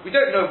that, we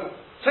don't know,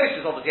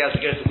 Tosfos obviously has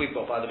the Gerus that we've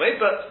got, by the way,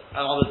 but,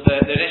 and on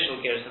the initial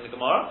Gerus in the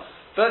Gemara,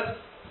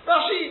 but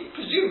Rashi,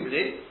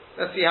 presumably,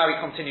 let's see how he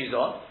continues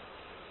on.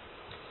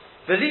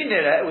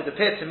 It would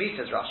appear to me,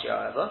 says Rashi,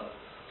 however,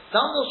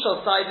 Sandal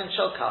shall side and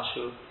shall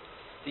kashu.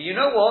 Do you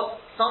know what?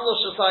 sandal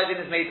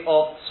shasaydin is made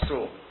of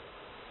straw.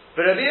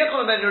 But Rabbi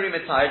Yochanan ben Nuri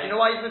Mitayr, do you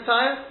know why he's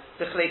Mitayr?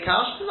 The Chlei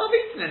Kash is not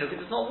eaten in because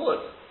it's not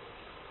wood.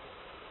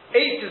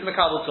 Eight is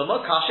Makabal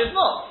Tumah, Kash is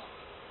not.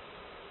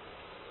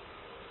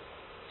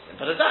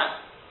 Simple as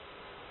that.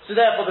 So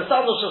therefore the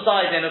sandal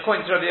shasaydin,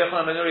 according to Rabbi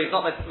Yochanan ben Nuri, is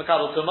not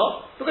Makabal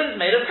Tumah because it's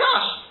made of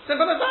Kash.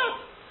 Simple as that.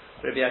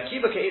 Rabbi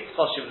Akiva Ke'itz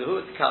Choshev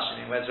Lehu, it's the Kash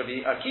in, whereas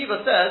Rabbi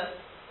Akiva says,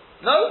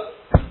 no,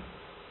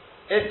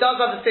 it does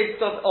have the status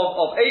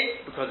of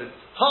eight because it's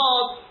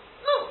hard.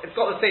 No, it's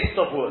got the status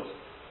of wood.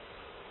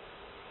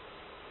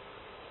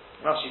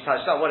 Rashi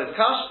touched out what is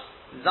kash?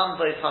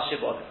 Zamza is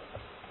hashibodim.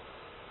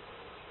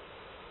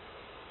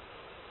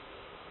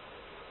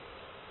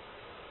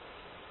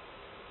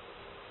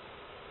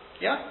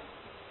 Yeah?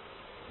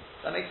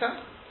 Does that make sense?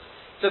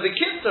 So the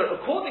kitzur,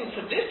 according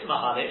to this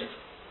mahalech,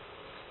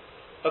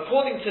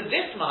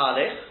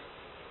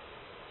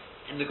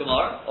 in the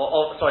Gemara,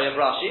 of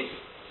Rashi,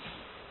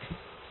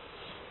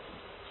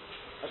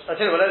 I'll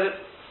tell you what,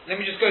 let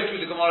me just go through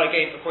the Gemara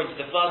again according to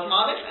the first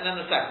mahalech and then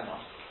the second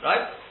one,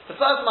 right? The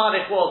first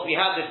mahalech was, we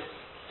had this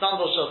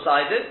sandal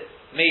shel-sided,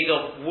 made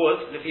of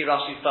wood, Lefi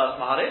Rashi's first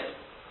mahalech,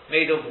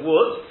 made of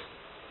wood,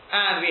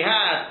 and we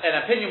had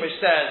an opinion which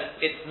says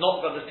it's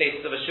not got the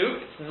status of a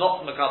shoe, it's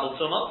not Makabal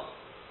Tumah,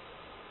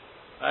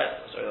 right?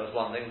 Sorry, that was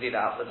one thing, did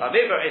that after the time,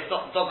 but it's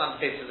not, doesn't have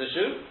the status of a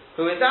shoe.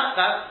 Who is that?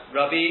 That's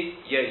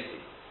Rabbi Yossi.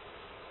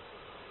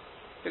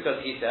 Because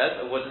he says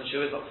a wooden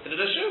shoe is not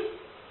considered a shoe.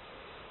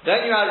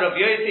 Then you had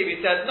Rabbi Yossi who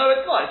says, no,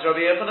 it's not, it's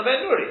Rabbi Yochanan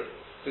ben Nuri.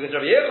 Because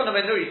Rabbi Yochanan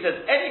ben Nuri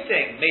says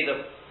anything made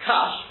of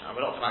kash, and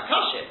we're not talking about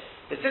kash here,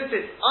 but since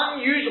it's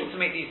unusual to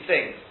make these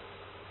things,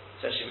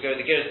 especially if we go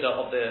to the girsa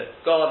of the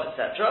garden,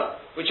 etc.,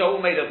 which are all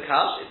made of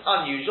kash, it's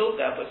unusual,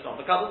 therefore it's not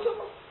the Makabal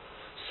Tumah.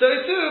 So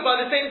too,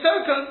 by the same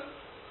token,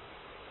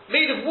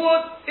 made of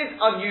wood is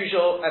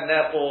unusual, and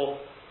therefore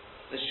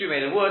the shoe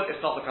made of wood, it's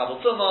not the Makabal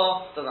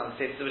Tumah, doesn't have the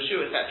status of a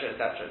shoe, etc.,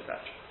 etc.,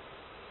 etc.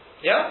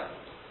 Yeah?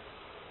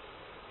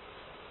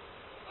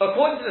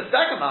 According to the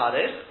second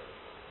hadith,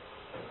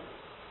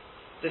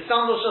 the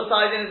sandal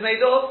shasaydin is made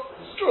of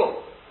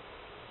straw.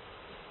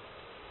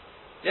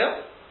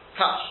 Yeah?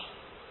 Kash.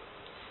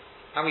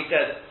 And we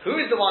said, who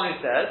is the one who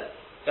says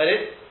that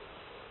it's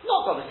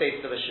not got the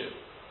status of a shoe?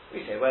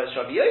 We say, well, it's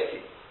Rabbi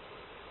Yossi.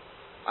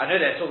 I know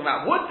they're talking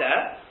about wood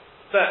there,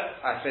 but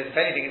I suppose if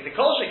anything, it's a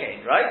kol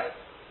shekain, right?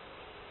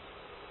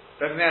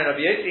 Rabbi Meir and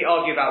Rabbi Yossi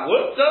argue about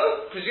wood,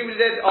 so presumably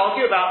they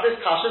argue about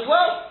this kash as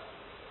well.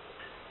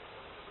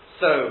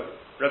 So,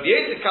 Rabbi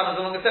Yossi comes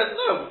along and says,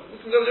 no, we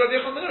can go with Rabbi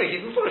Yochanan ben Nuri.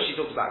 He's Mefurish, he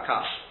talks about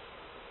kash.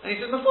 And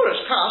he says,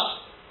 Mefurish,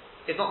 kash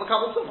is not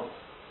Makabal Tumah.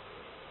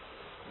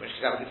 Which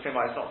is going to explain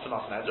why it's not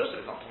Tumas Medrus,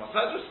 it's not Tumas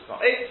Medrus, it's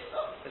not eight,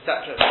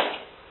 etc.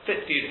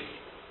 Fits beautifully.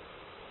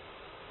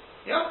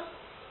 Yeah?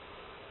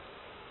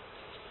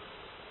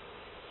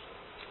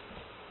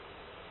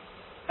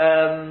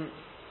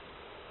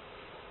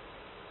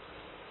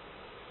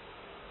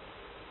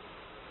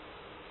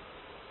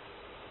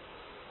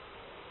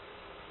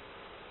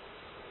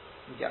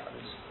 Yeah, I'm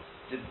just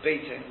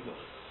debating.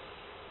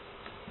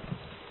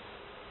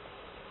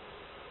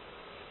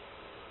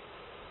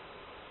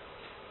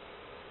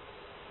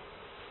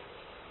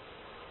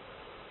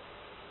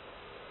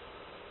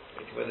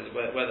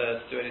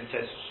 Whether to do any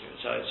tests,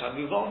 shall I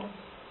move on?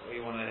 Or you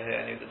want to hear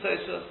any of the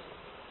Tosfos?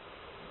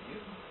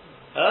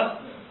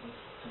 Huh?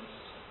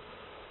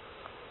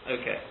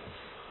 Okay.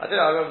 I don't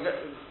know,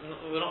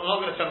 we're not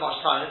going to spend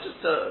much time, it's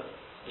just the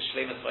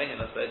Shleimus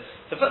V'Inyan, I suppose.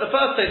 The first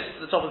Tosfos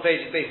at the top of the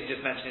page is basically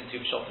just mentioning two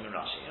Pshotim and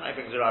Rashi. It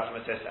brings it right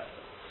from a Tosfos.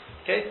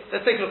 Okay?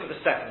 Let's take a look at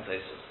the second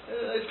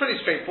Tosfos. It's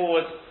pretty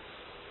straightforward.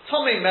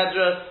 Tomei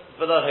Medras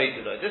V'lo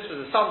Hoidulo. This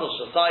was a sandal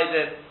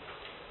shasaydin.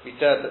 We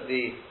said that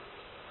the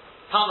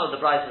Tana of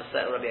the Brisa,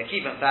 Rabbi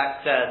Akiva, in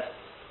fact, said,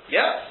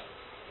 yeah,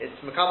 it's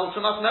Makabal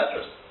Tumas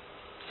Medras,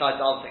 besides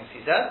the other things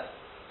he said,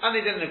 and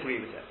they didn't agree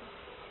with him.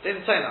 They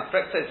didn't say that.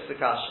 Correct says the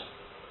Kasha.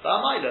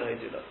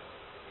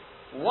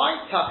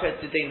 Why, Taka,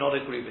 did they not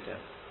agree with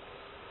him?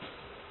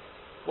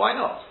 Why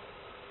not?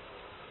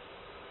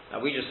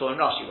 Now, we just saw in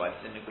Rashi why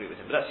they didn't agree with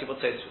him, but let's see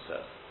what Tosfos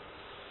says.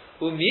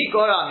 Umi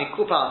Gora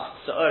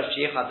Mikupas Sa'ur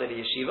Sheikhad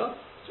Yeshiva,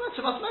 it's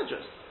Tumas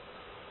Medras.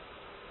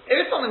 If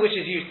it's something which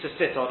is used to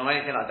sit on or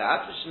anything like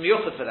that, which is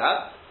miyuchad for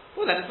that,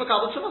 well then it's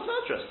Makabal Tumas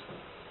Medras.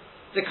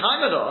 The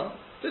Kaimadon,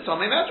 the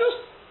Tomei Medras.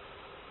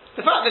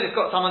 The fact that it's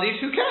got some of these,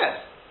 who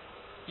cares?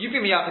 You've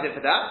been miyakad it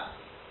for that.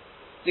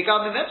 The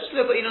Kaimadon Medras,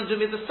 Leba'inon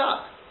Dumi the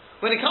Sack.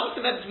 When it comes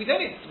to Medras, we don't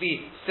need it to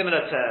be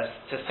similar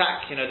to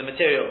sack, the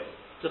material.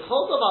 The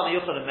Chol Davar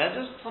miyuchad of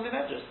Medras, Tomei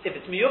Medras. If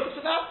it's miyuchad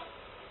for that,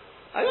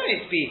 I don't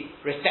need to be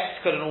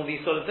receptacle and all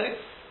these sort of things.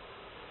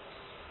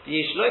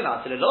 He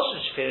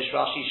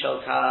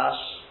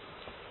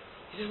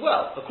says,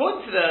 well,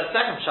 according to the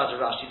second Pshat of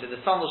Rashi, that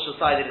the sandal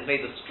shasaydin is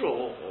made of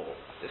straw, or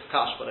this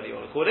kash, whatever you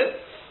want to call it,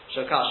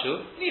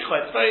 shokashu, nicho,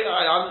 it's very,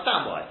 I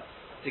understand why.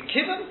 The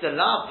kivan de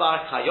la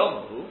bar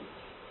kayomu,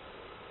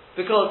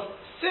 because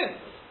since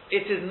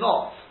it is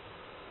not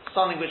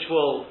something which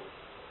will,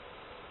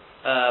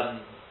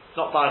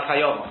 not bar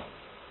kayomu,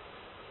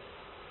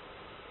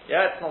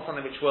 Yeah, it's not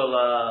something which will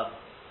last.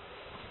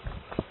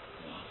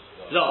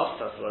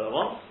 That's what I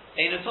want.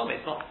 Ain't a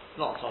Tommy. It's not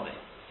a Tommy.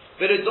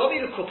 But a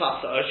Domi the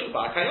Kupasa Urshu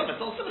Bakayom.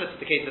 It's not similar to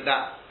the case of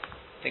that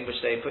thing which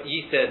they put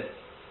yeast in.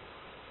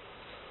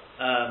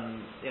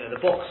 The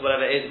box,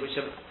 whatever it is,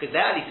 because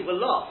there at least it will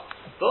last.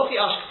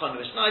 Bochi Ashkafon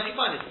the Mishnah, you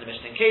find this in the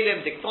Mishnah in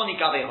Kalim, Diktoni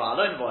Gabe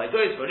Ha'alon, Boy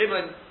goes for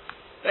Ribbon,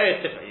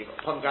 various different. You've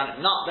got pomegranate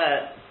nut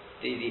there,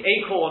 the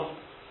acorn,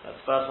 that's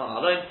the first one,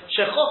 Ha'alon.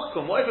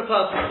 Shechokkum, what if a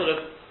person sort of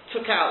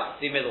took out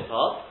the middle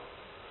part?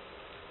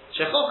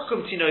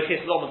 Shechokkum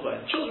Tinokis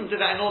Lomad. Children do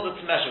that in order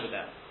to measure with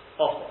them,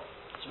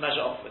 to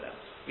measure off with them.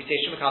 We say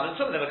Shemakabel and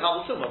Tumah,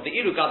 Nemakabel Tumah. The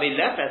Iru Gabe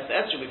Lefes,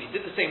 Esrog, if you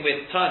did the same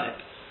with turnip,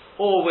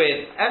 or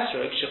with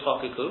Esrog,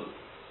 Shechokuku,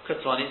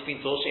 Katzoni, it's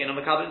been taught She'enom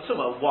Makabel and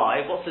Tumah.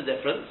 Why? What's the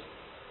difference?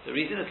 The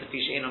reason is Lefi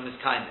She'enom is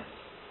kindness.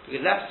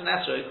 Because Lefes and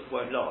Esrog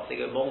won't last. They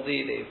go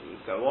moldy, they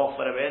go off,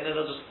 whatever, and then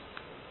they'll just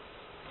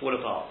fall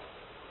apart.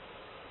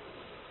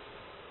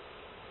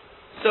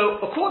 So,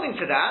 according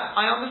to that,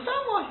 I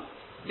understand why.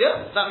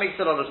 Yeah, that makes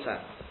a lot of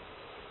sense.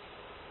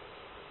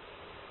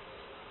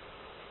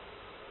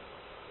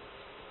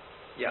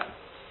 Yeah.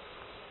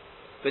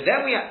 But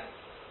then we have,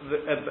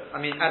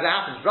 as it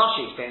happens,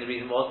 Rashi explained the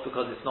reason was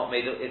because it's not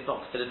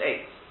considered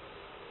eight.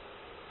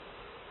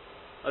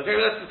 Okay,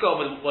 well, let's just go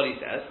on with what he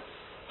says.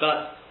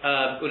 But,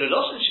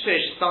 Ululoshin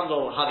Shpirish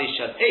Sandal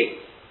Havishad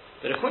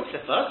 8. But according to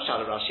the first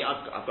Shad of Rashi,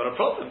 I've got a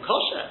problem.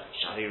 Kosher.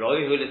 Shari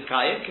Roy Hulis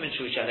Kayim, Kimin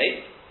Shu Shad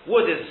 8.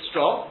 Wood is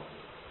strong.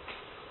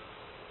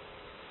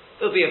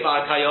 It'll be a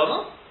Bar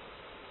Kayoma.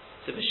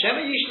 So,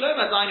 B'Shema Yishlom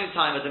as I knew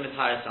time as a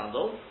Mitayah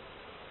sandal.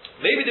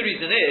 Maybe the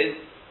reason is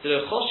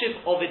the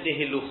choshev of it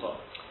dehilucha,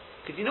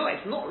 because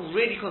it's not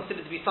really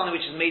considered to be something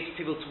which is made for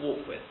people to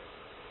walk with.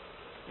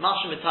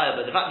 Mashma mitayah,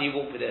 but the fact that you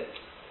walk with it.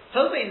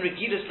 Tova in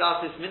regilus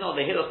lasis minol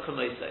lehiluch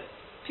kamoisei.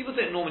 People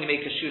don't normally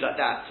make a shoe like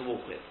that to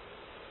walk with.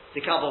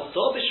 The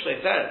kavosol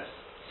b'shvei feres.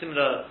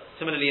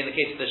 Similarly in the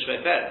case of the shvei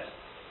feres.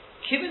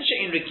 Kiven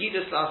she'in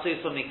regilus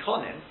lasis from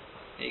mikonim.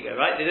 There you go,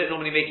 right? They don't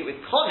normally make it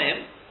with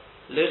konim.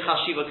 Lo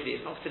chashiva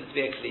kli. It's not considered to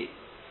be a kli.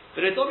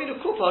 But a domi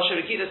l'kupa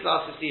she'regilus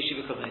lasis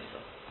yeshiva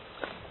kamoisei.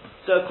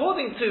 So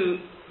according to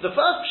the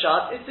first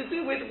pshat, it's to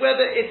do with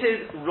whether it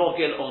is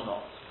rogil or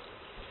not,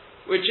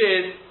 which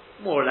is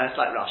more or less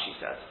like Rashi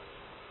says.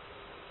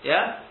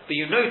 Yeah, but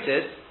you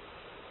notice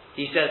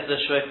he says the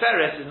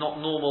shveferes is not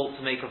normal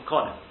to make of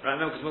konim. Right?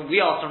 Remember, because when we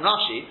asked from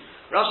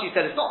Rashi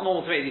said it's not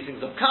normal to make these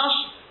things of kash.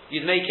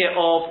 You'd make it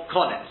of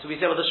konim. So we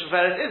said, well, the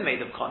shveferes is made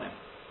of konim.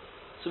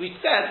 So we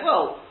said,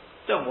 well,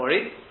 don't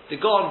worry. The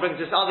Gaon brings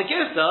us out the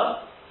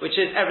girsa, which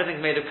is everything's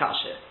made of kash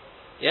here.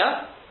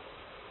 Yeah.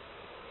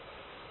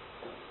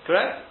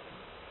 Correct?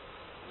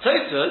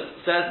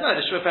 Tosfos says, no,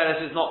 the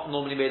shveferes is not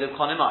normally made of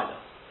konim either.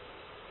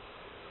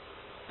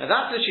 Now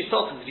that's literally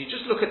talking, if you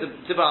just look at the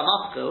Dibbar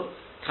Maskil,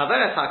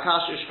 Kaveres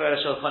HaKash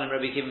Shveferes Shel Konim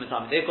Rabbi Kiva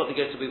Matami, they've got the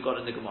gersa we've got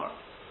in the Gemara.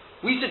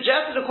 We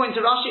suggested, according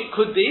to Rashi, it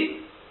could be,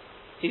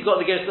 he's got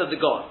the gersa of the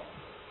God.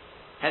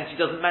 Hence he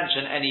doesn't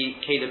mention any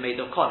kelim made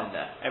of konim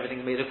there,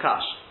 everything made of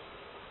kash.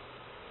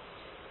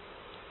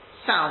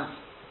 Sounds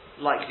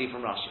likely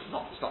from Rashi. It's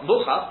not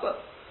muchas,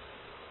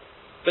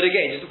 but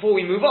again, just before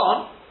we move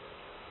on,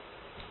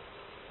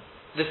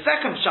 the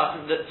second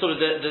shot, the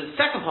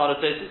second part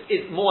of this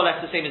is more or less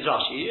the same as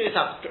Rashi. You just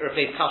have to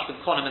replace kash with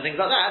konim and things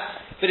like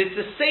that, but it's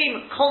the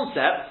same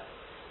concept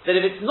that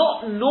if it's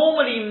not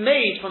normally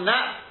made from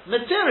that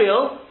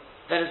material,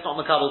 then it's not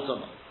makabel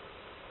tumah.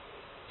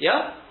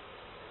 Yeah?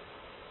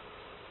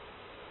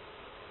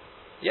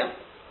 Yeah?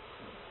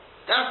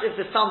 That's if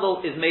the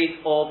sandal is made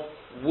of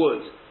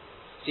wood.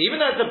 So even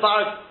though it's a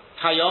bar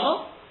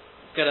kayama,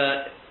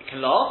 it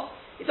can last.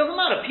 It doesn't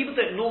matter. People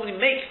don't normally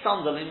make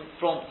sandal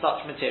from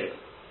such material.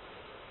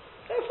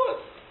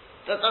 Therefore,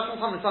 that's not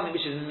something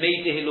which is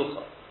made to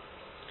hilucha.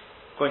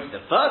 According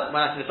to the first, when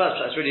I say the first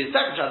shot, it's really the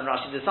second shot in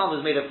Rashi. The sandal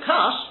is made of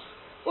kash.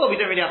 Well,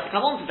 we don't really have to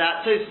come on to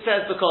that. So it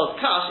says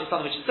because kash is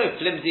something which is so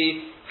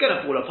flimsy, it's going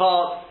to fall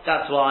apart.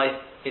 That's why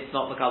it's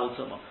not makabel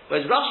tumah.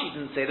 Whereas Rashi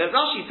didn't say that.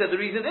 Rashi said the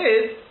reason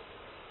is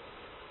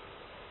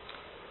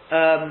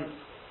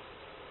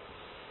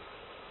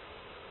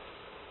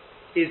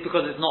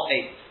because it's not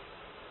eight.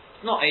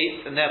 It's not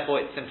eight, and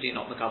therefore it's simply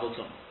not makabel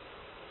tumah.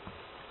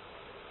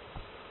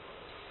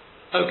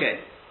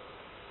 Okay.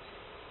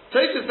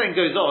 Tosfos then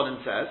goes on and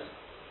says,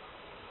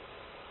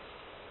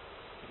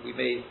 we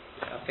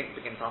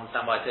begin to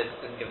understand why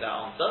Tosfos didn't give that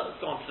answer. Let's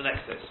go on to the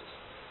next Tosfos.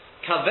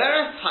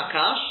 Kaveres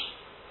hakash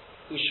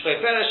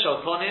u'shveferes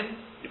shel konim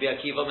Rabbi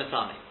Akiva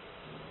Matami.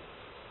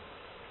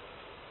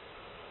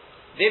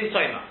 Vim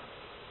toima.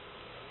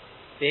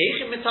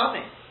 V'heichim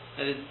Matami.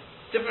 Now there's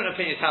different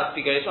opinions how to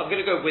be going, so I'm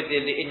going to go with the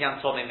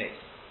Inyan Tomei Meis.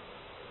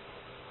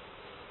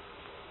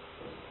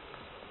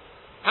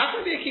 How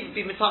can Rabbi Akiva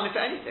be Matami for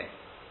anything?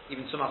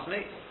 Even Tumas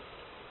Meis.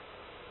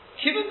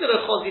 Kiven de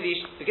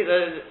l'chozilish, because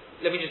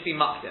let me just be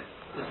makdim.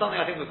 There's something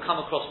I think we've come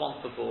across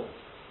once before,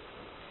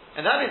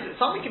 and that is that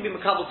something can be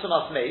makabel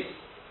Tumas Meis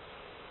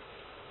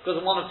because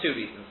of one of two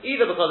reasons.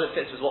 Either because it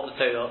fits with what the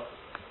Torah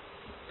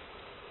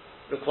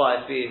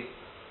requires to be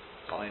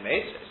Tommy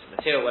Mace, it's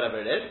material, whatever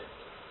it is,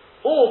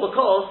 or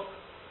because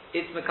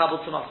it's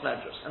Makabal Tumas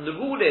Medrash. And the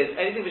rule is,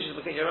 anything which is,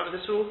 you remember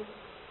this rule?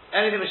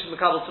 Anything which is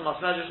Makabal Tumas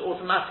Medrash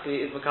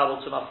automatically is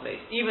Makabal Tumas Mace.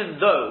 Even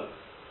though,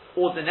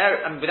 ordinary,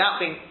 without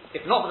being,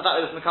 if not for the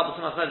fact that it was Makabal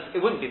Tumas Medrash,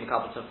 it wouldn't be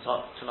Makabal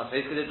Tumas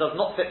Mace, because it does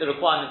not fit the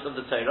requirements of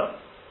the Torah.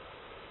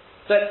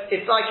 But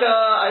it's like,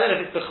 I don't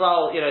know if it's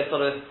Bechlal,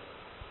 sort of,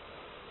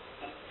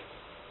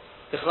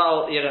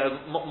 Bechlal,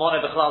 Mona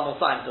Bechlal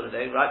Mosaim sort of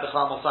thing, right?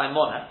 Bechlal Mosaim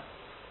Mona.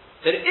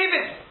 That if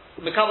it's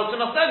Makabal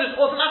Tumas Medrash,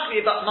 automatically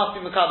it must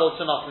be Makabal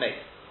Tumas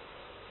Mace.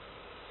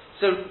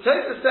 So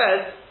Tosfos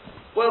says,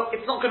 well,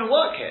 it's not going to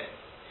work here.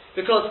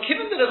 Because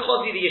given that a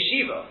Chosi the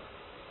yeshiva,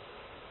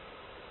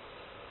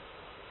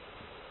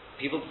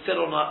 people sit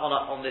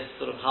on this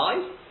sort of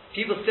high,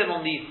 people sit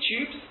on these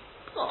tubes,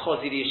 it's not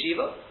Chosi the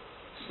yeshiva,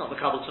 it's not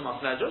Makabal Tumas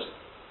Medrash.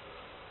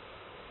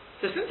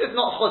 So since it's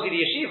not Chosi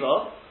the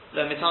yeshiva,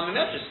 the Mitami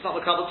Medrash, it's not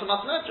Makabal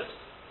Tumas Medrash.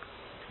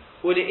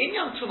 Or the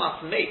Inyan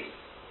Tumas Mace,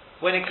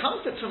 when it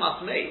comes to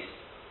Tumas Mace,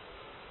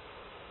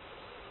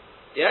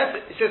 yes,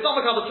 it says not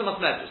Makabal Tumas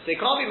Medrash. They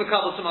can't be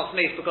Makabal Tumas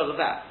Mace because of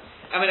that.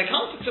 And when it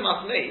comes to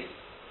Tumas Mace,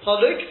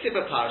 Haluk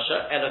Tiba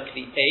Parsha,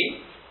 Elakli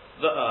Eitz,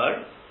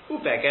 V'er,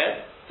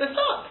 Ubeged,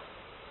 V'sad.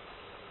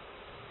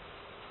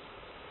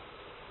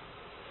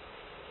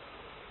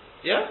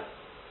 Yeah?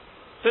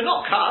 But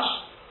not Kash.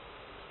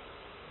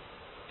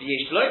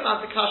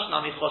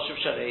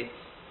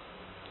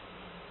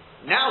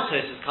 Now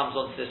Tosfos comes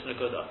on to this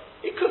Nakuda.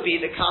 It could be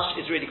that Kash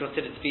is really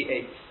considered to be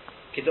eight.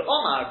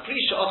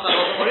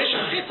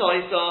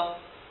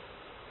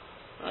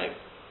 Right?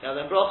 Now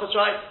then Brachas,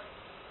 right?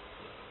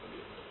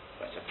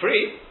 It's a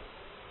pre.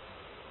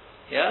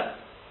 Yeah?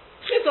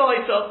 Chita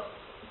Isa.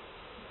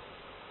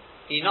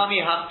 Inami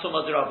has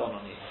Tumah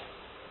D'Rabbanani.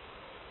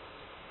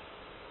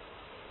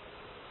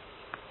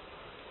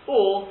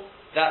 Or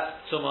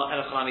that Tumah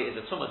Elachlami is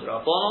a Tumah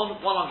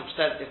D'Rabbanon,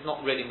 100% it's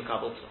not really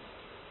Makabal Tumah.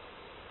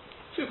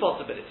 Two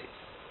possibilities.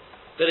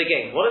 But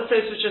again, what has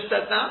Tosfos just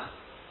said now?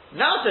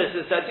 Now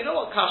Tosfos said, you know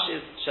what, Kash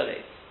is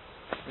Shaleit.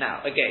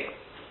 Now, again,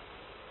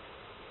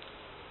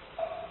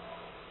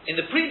 in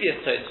the previous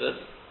Tosfos,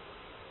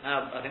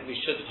 now I think we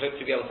should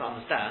hopefully be able to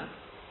understand,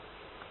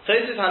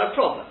 Tosfos had a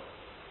problem.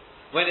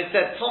 When it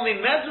said, Tommy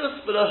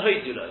Medrus V'lo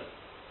Hoidulo.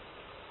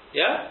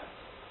 Yeah?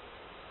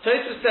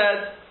 Tosfos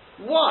said,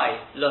 why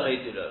Lo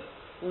Hoidulo?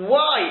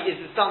 Why is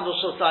the sandal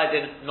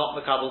Shosaidin not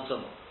Makabal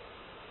Tumah?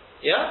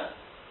 Yeah?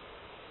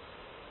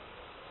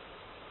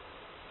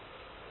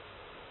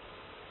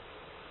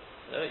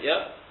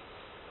 Yeah?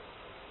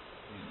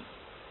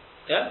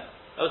 Yeah?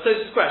 That was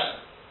Tosfos'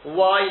 question.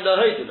 Why Lo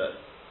Hoidulo?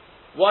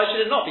 Why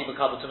should it not be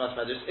Makabal Tumas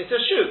Medrash? It's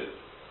a shoe.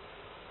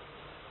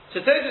 So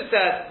Tosfos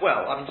said,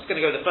 well, I'm just going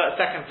to go to the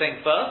second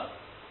thing first.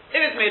 If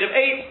it's made of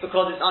 8,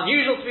 because it's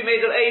unusual to be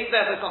made of 8,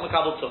 therefore it's not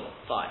Makabal Tumah.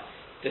 Fine.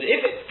 But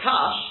if it's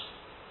Kash,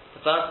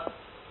 the first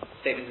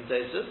statement in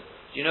Tosfos,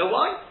 do you know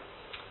why?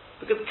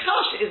 Because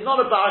Kash is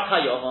not a Bar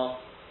Kayoma.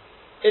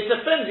 It's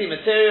a flimsy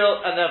material,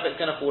 and therefore it's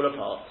going to fall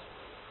apart.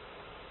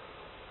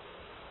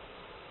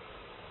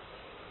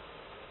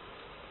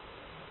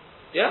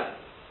 Yeah?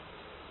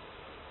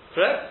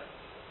 Correct?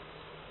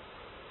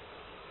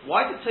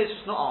 Why did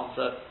Tosfos not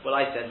answer what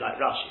I said like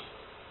Rashi?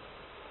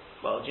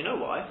 Well, do you know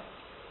why?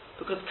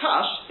 Because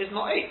Kash is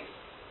not 8.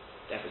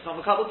 Therefore it's not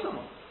Makabal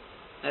Tumah.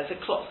 That's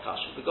a cloth Kash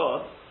of the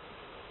God.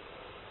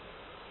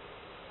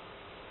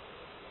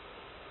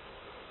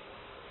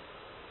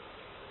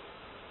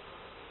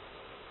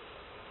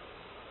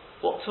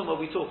 What Tumah are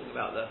we talking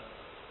about there?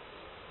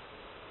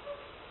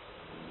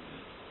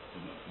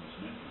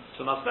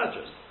 Tumas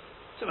Medrash.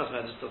 Tumas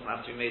Medrash doesn't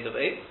have to be made of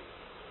 8.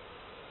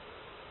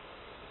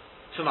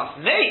 Tumas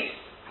Mace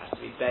has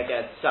to be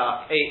Beged,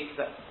 Sak, 8.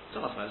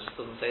 Tumas Medrash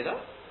doesn't say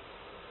that.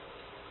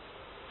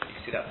 You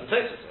can see that from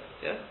Tosfos,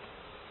 yeah?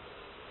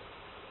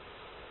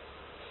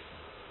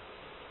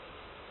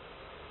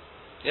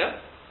 Yeah?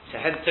 So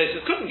hence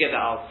Tosfos couldn't get that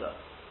answer.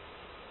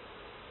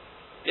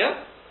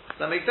 Yeah? Does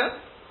that make sense?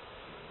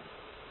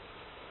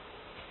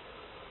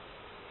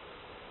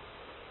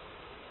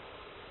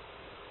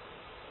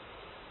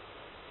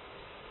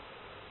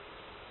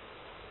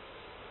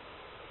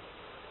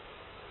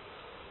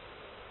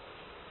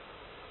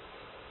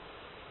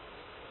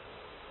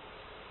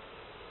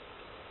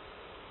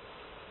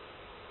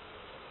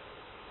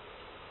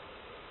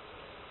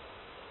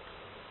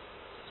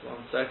 Just 1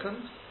 second.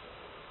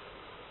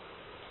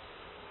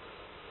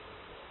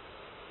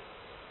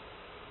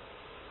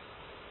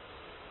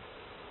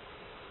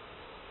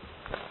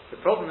 The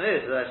problem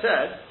is, as I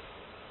said,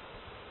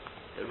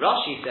 the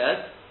Rashi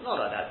says, not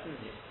like that, didn't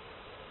he?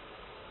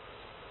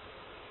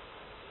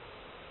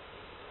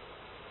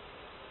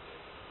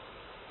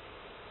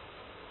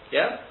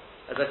 Yeah?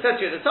 As I said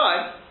to you at the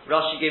time,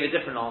 Rashi gave a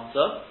different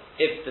answer.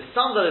 If the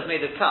sandal is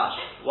made of Kash,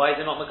 why is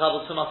it not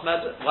Makabal Tumas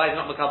Medrash? Why is it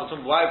not Makabal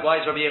Tumas? Why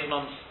is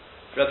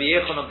Rabbi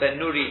Yechonon ben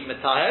Nuri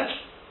Metaher?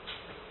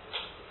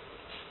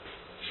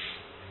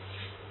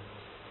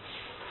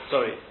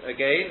 Sorry,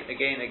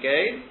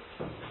 again.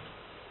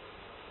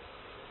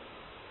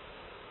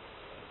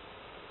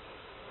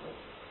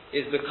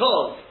 is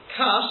because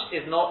kash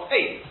is not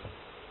 8.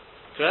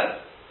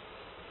 Correct?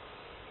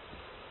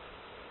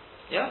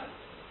 Yeah?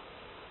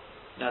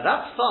 Now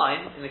that's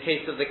fine in the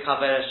case of the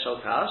kaveres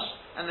shel kash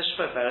and the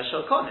shveferes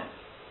shel konim.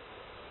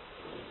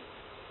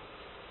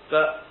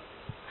 But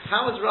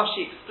how has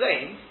Rashi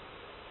explained?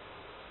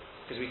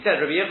 Because we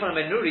said Rabbi Yochanan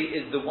ben Nuri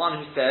is the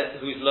one who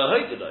is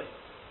lohoidoloi.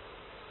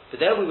 But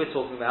there we were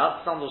talking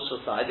about sandal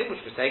shel saidik,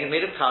 which we're saying is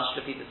made of kash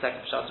to repeat the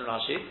second pshat in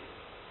Rashi.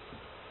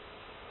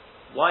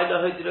 Why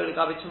lohoidoloi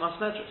legabi tumas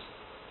medrus?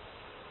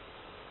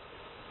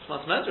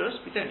 Tumas medrus,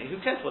 we don't know. Who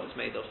cares what it's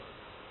made of?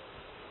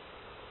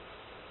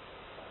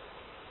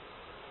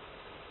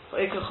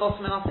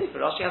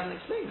 Rashi hasn't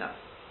explained that.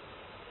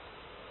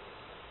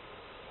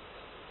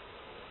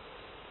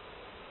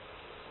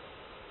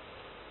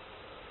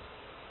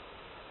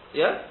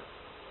 Yeah?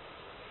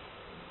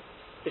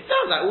 It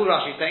sounds like all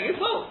Rashi is saying is,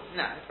 well,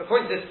 no,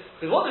 according to this,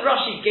 because what did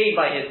Rashi gain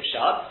by his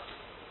pshat?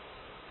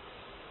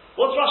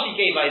 What's Rashi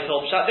gain by his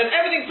whole pshat? Then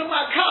everything's talking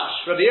about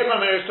kash. Rabbi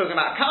Yochanan is talking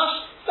about kash,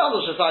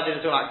 Sandal Shasai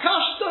is talking about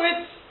kash, so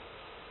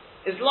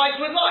it's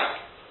like with like.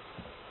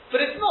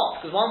 But it's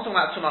not, because one's talking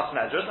about Tumas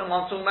Medrus and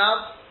one's talking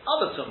about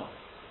other Tumah.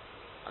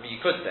 I mean, you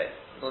could say,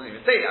 it doesn't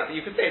even say that, but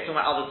you could say it's talking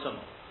about other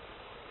Tumah.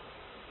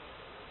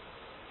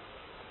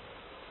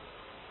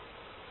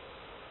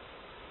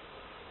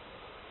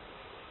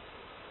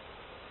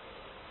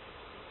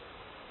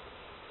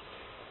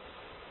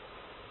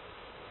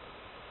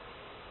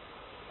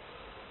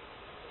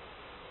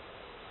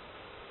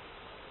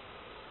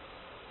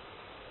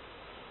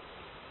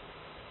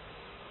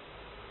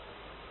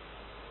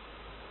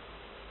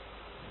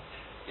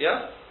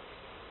 Yeah?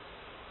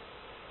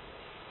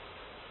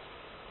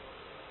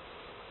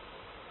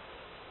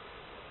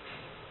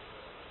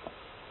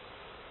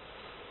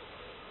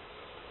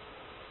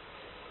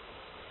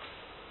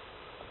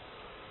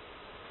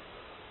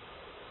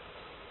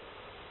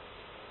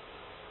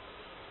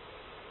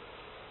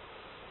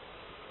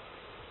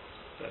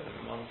 So,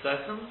 1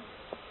 second.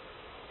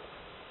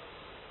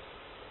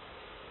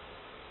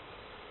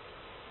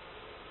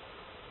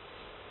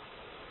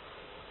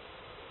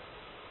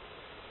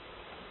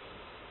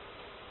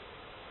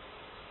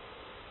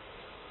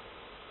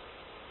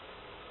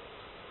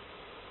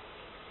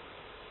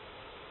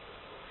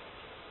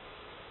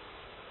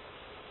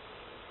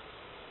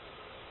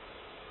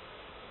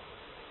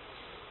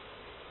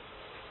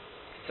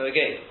 So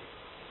again,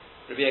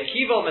 Rabbi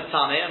Akiva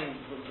Metame, and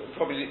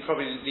probably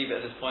leave it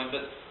at this point,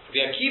 but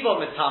Rabbi Akiva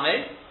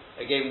Metame,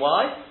 again,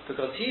 why?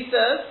 Because he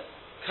says,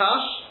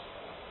 Kash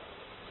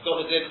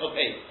got the din of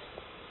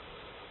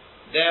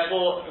 8.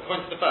 Therefore,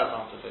 according to the first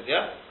answer, says,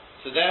 yeah?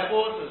 So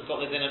therefore, since it's got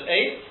the din of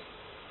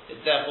 8, it's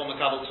therefore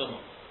Makabel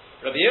Tumah.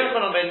 Rabbi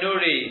Yochanan ben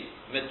Nuri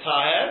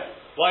Metaher.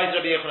 Why is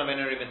Rabbi Yochanan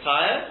ben Nuri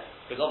Metaher?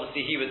 Because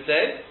obviously he would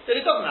say that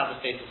it doesn't have the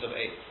status of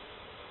 8.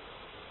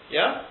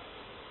 Yeah?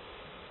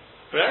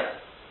 Correct?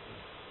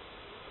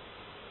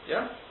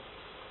 Yeah?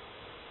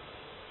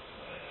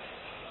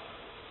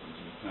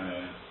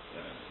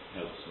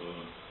 Helps for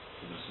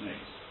the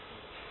snakes.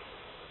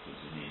 Does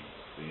he need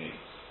the 8?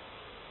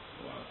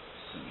 Well,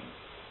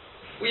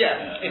 well,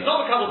 yeah, it's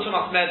not Makabel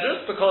Tumas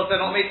Medrus because they're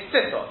not made to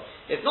sit on.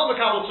 It's not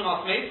Makabel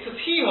Tumas Medrus because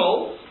he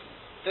holds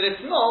that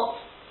it's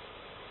not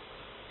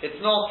 8,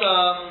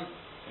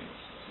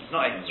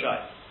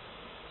 right?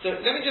 So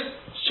let me just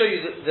show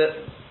you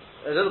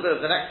a little bit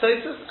of the next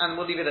thesis and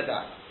we'll leave it at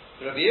that.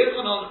 Rabbi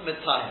Yochanan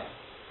Metayeh.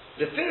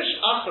 The Firish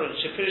Acharon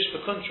Shepirish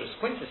Bekuntrus,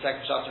 according to the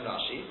second Shat in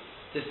Rashi,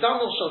 the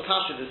sandal shel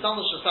kasher, the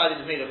sandal shel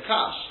sidin is made of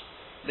kash.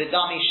 The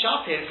dami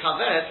shapir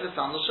kavet, the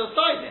sandal shel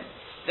sidin.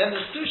 Then the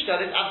Stushtel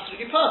is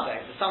absolutely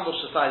perfect. The sandal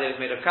shel sidin is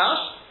made of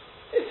kash.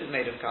 This is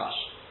made of kash.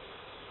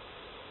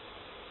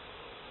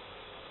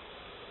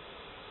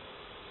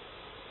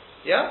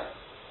 Yeah?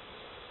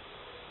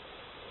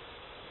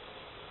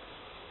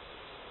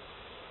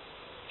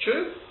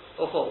 True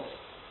or false?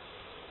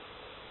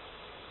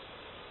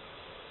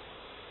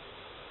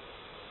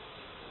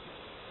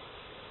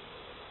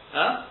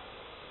 Huh?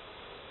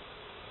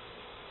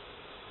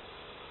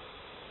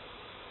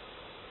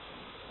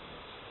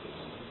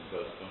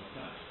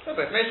 No,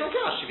 but it's made from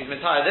cash. If he's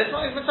mentire this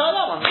one, he's mentire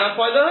that one. That's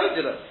why they're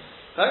hoided.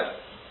 Right?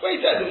 Well, he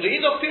said, the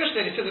Yidok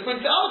Pirshtin, he says,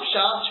 according to Alp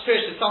Shah,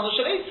 Pirish, the Sandal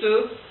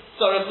Shaletsu,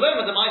 so Rav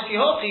Lema, the Mighty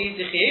Hochi,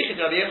 the Chiyechid,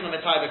 Rabbi Yochanan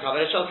Mentire, the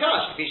Kaver Shal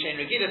Kash, if he Shein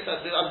Regidus,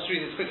 I'm just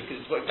reading this quickly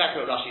because it's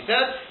exactly what Rashi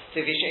said, so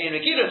if he Shein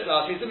Regidus,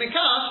 he's the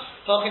Mikash,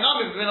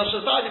 Hochinami, B'minol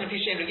Shal Sidin, if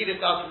he Shein Regidus,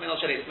 B'minol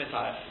Shaletsu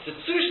Mentire. So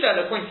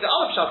Tzushtel, according to the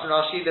Alp Shah from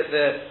Rashi, that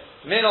the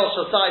Minol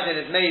Shal Sidin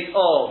is made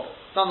of,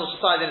 Sandal Shal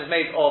Sidin is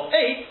made of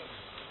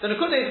 8, then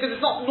according to it, because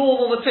it's not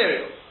normal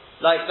material.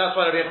 Like, that's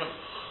why Rabbi Yochanan,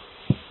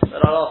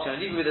 but I'll ask you,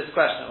 and leave you with this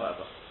question,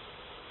 however.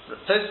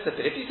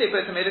 If you say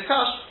both are made of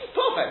kash, it's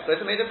perfect, both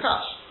are made of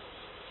kash.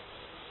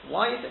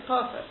 Why is it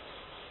perfect?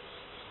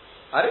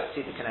 I don't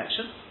see the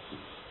connection.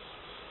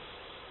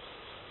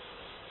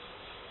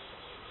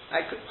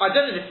 I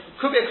don't know if it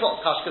could be a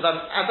clock kash, because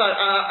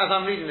as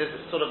I'm reading this,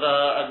 it's sort of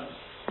I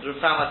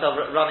found myself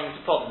running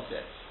into problems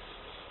here.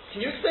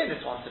 Can you explain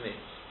this one to me?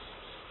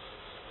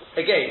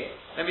 Again,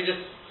 let me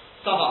just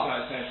Sum up.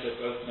 Like saying they're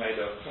both made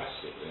of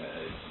plastic.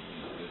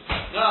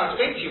 No, I'll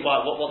explain to you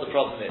what the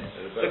problem is.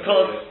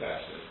 Because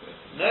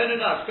no,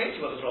 I'll explain to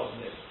you what the problem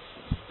is.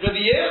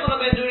 Rabbi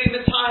Yochanan ben Nuri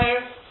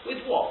Metaher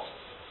with what?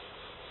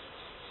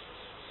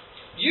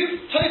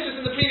 You told us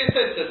in the previous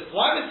sentence. The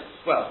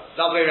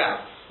other way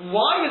around.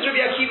 Why was Rabbi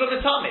Akiva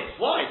Metame?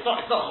 Why? It's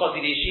not Chazid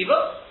Yeshiva.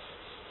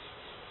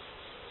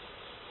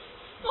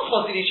 Not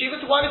Chazid Yeshiva.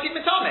 So why was he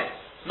Metame?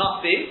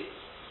 Must be.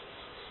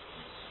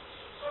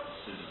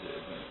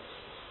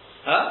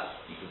 Huh?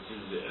 He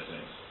considers it as a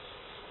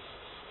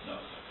no.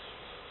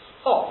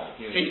 Oh, so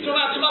he's talking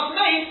about Tumas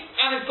Meis,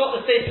 and it's got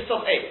the status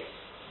of 8.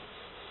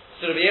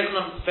 So Rabbi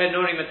Yochanan ben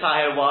Nuri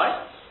Metaher,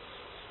 why?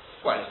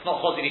 Well, it's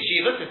not Chazid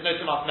Yeshiva, there's no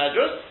Tumas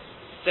Medros.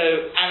 So,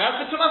 and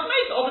as for Tumas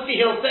Meis,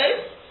 obviously he'll say,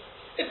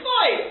 it's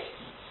not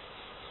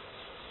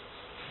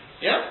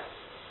 8. Yeah?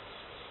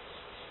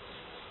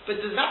 But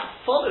does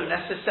that follow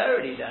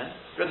necessarily then?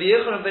 Rabbi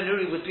Yochanan ben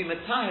Nuri would be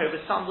Metaher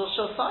with Sandal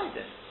Shal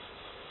Sidon.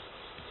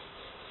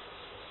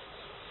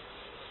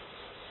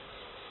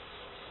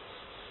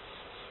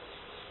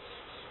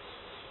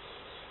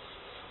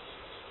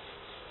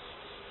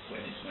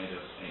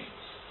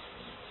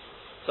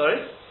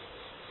 Sorry?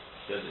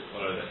 Does it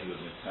follow that he was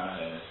going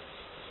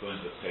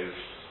to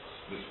perish?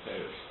 Which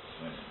perish?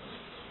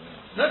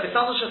 No, the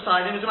Sandal Shal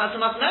Sidon is a matter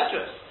of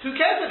Medros. Who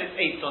cares if it's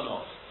 8 or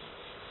not?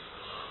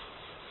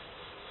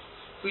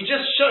 We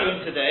just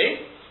shown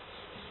today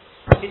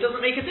it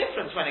doesn't make a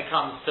difference when it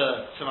comes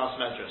to Tumas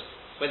Medros,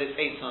 whether it's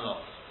 8 or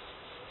not.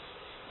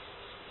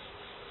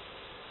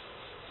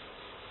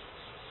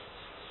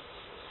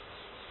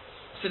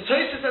 So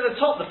Tosfos at the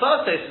top, the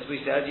first Tosfos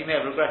we said, you may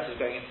have regretted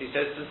going into these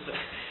Tosfos,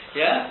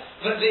 yeah?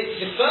 But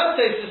the first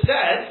Tosfos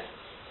said,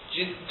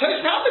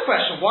 Tosfos had the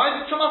question, why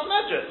is it Tumas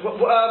Medros?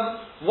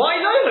 Why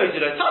lo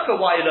hodulo? Taka,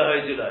 why lo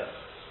hodulo?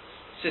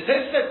 So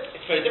Tosfos said,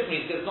 it's very different,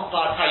 he said it's not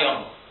Bar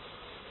Kayom.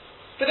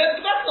 But that's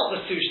not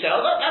the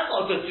Sushtel, that's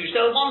not a good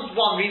Sushtel. One's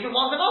one reason,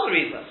 one's another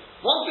reason.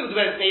 One's to do with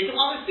the state, and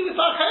one is to do with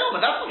Bar Kayom,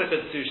 and that's not a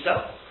good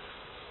Sushtel.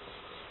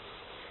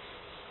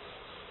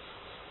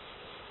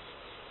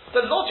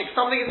 The logic,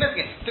 something is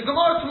missing. The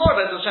Gemara tomorrow,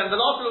 Bez Hashem, the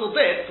last little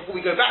bit, before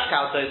we go back to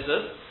our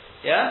Tosfos,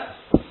 yeah?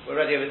 We're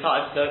already over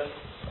time, so,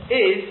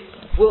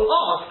 we'll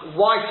ask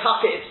why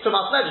Taka it's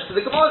Tumas Medros. So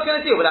the Gemara is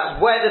going to deal with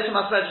that, where the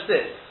Tumas Medros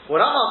is.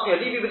 What I'm asking,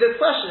 I'll leave you with this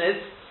question is,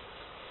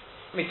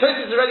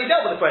 Tosfos has already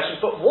dealt with the question,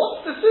 but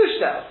what's the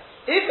Sushtel?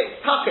 If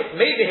it's Taka,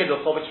 made the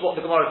Hilucha, which is what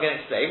the Gemara is going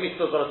to explain, we've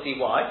still got to see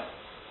why.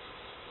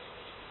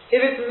 If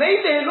it's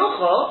made the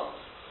Hilucha,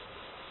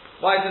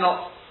 why is it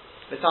not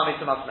the Tami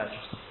Tumas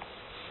Medros?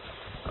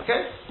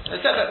 Okay?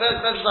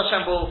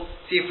 Hashem will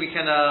see if we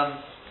can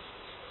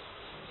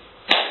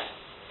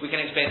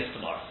explain this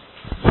tomorrow.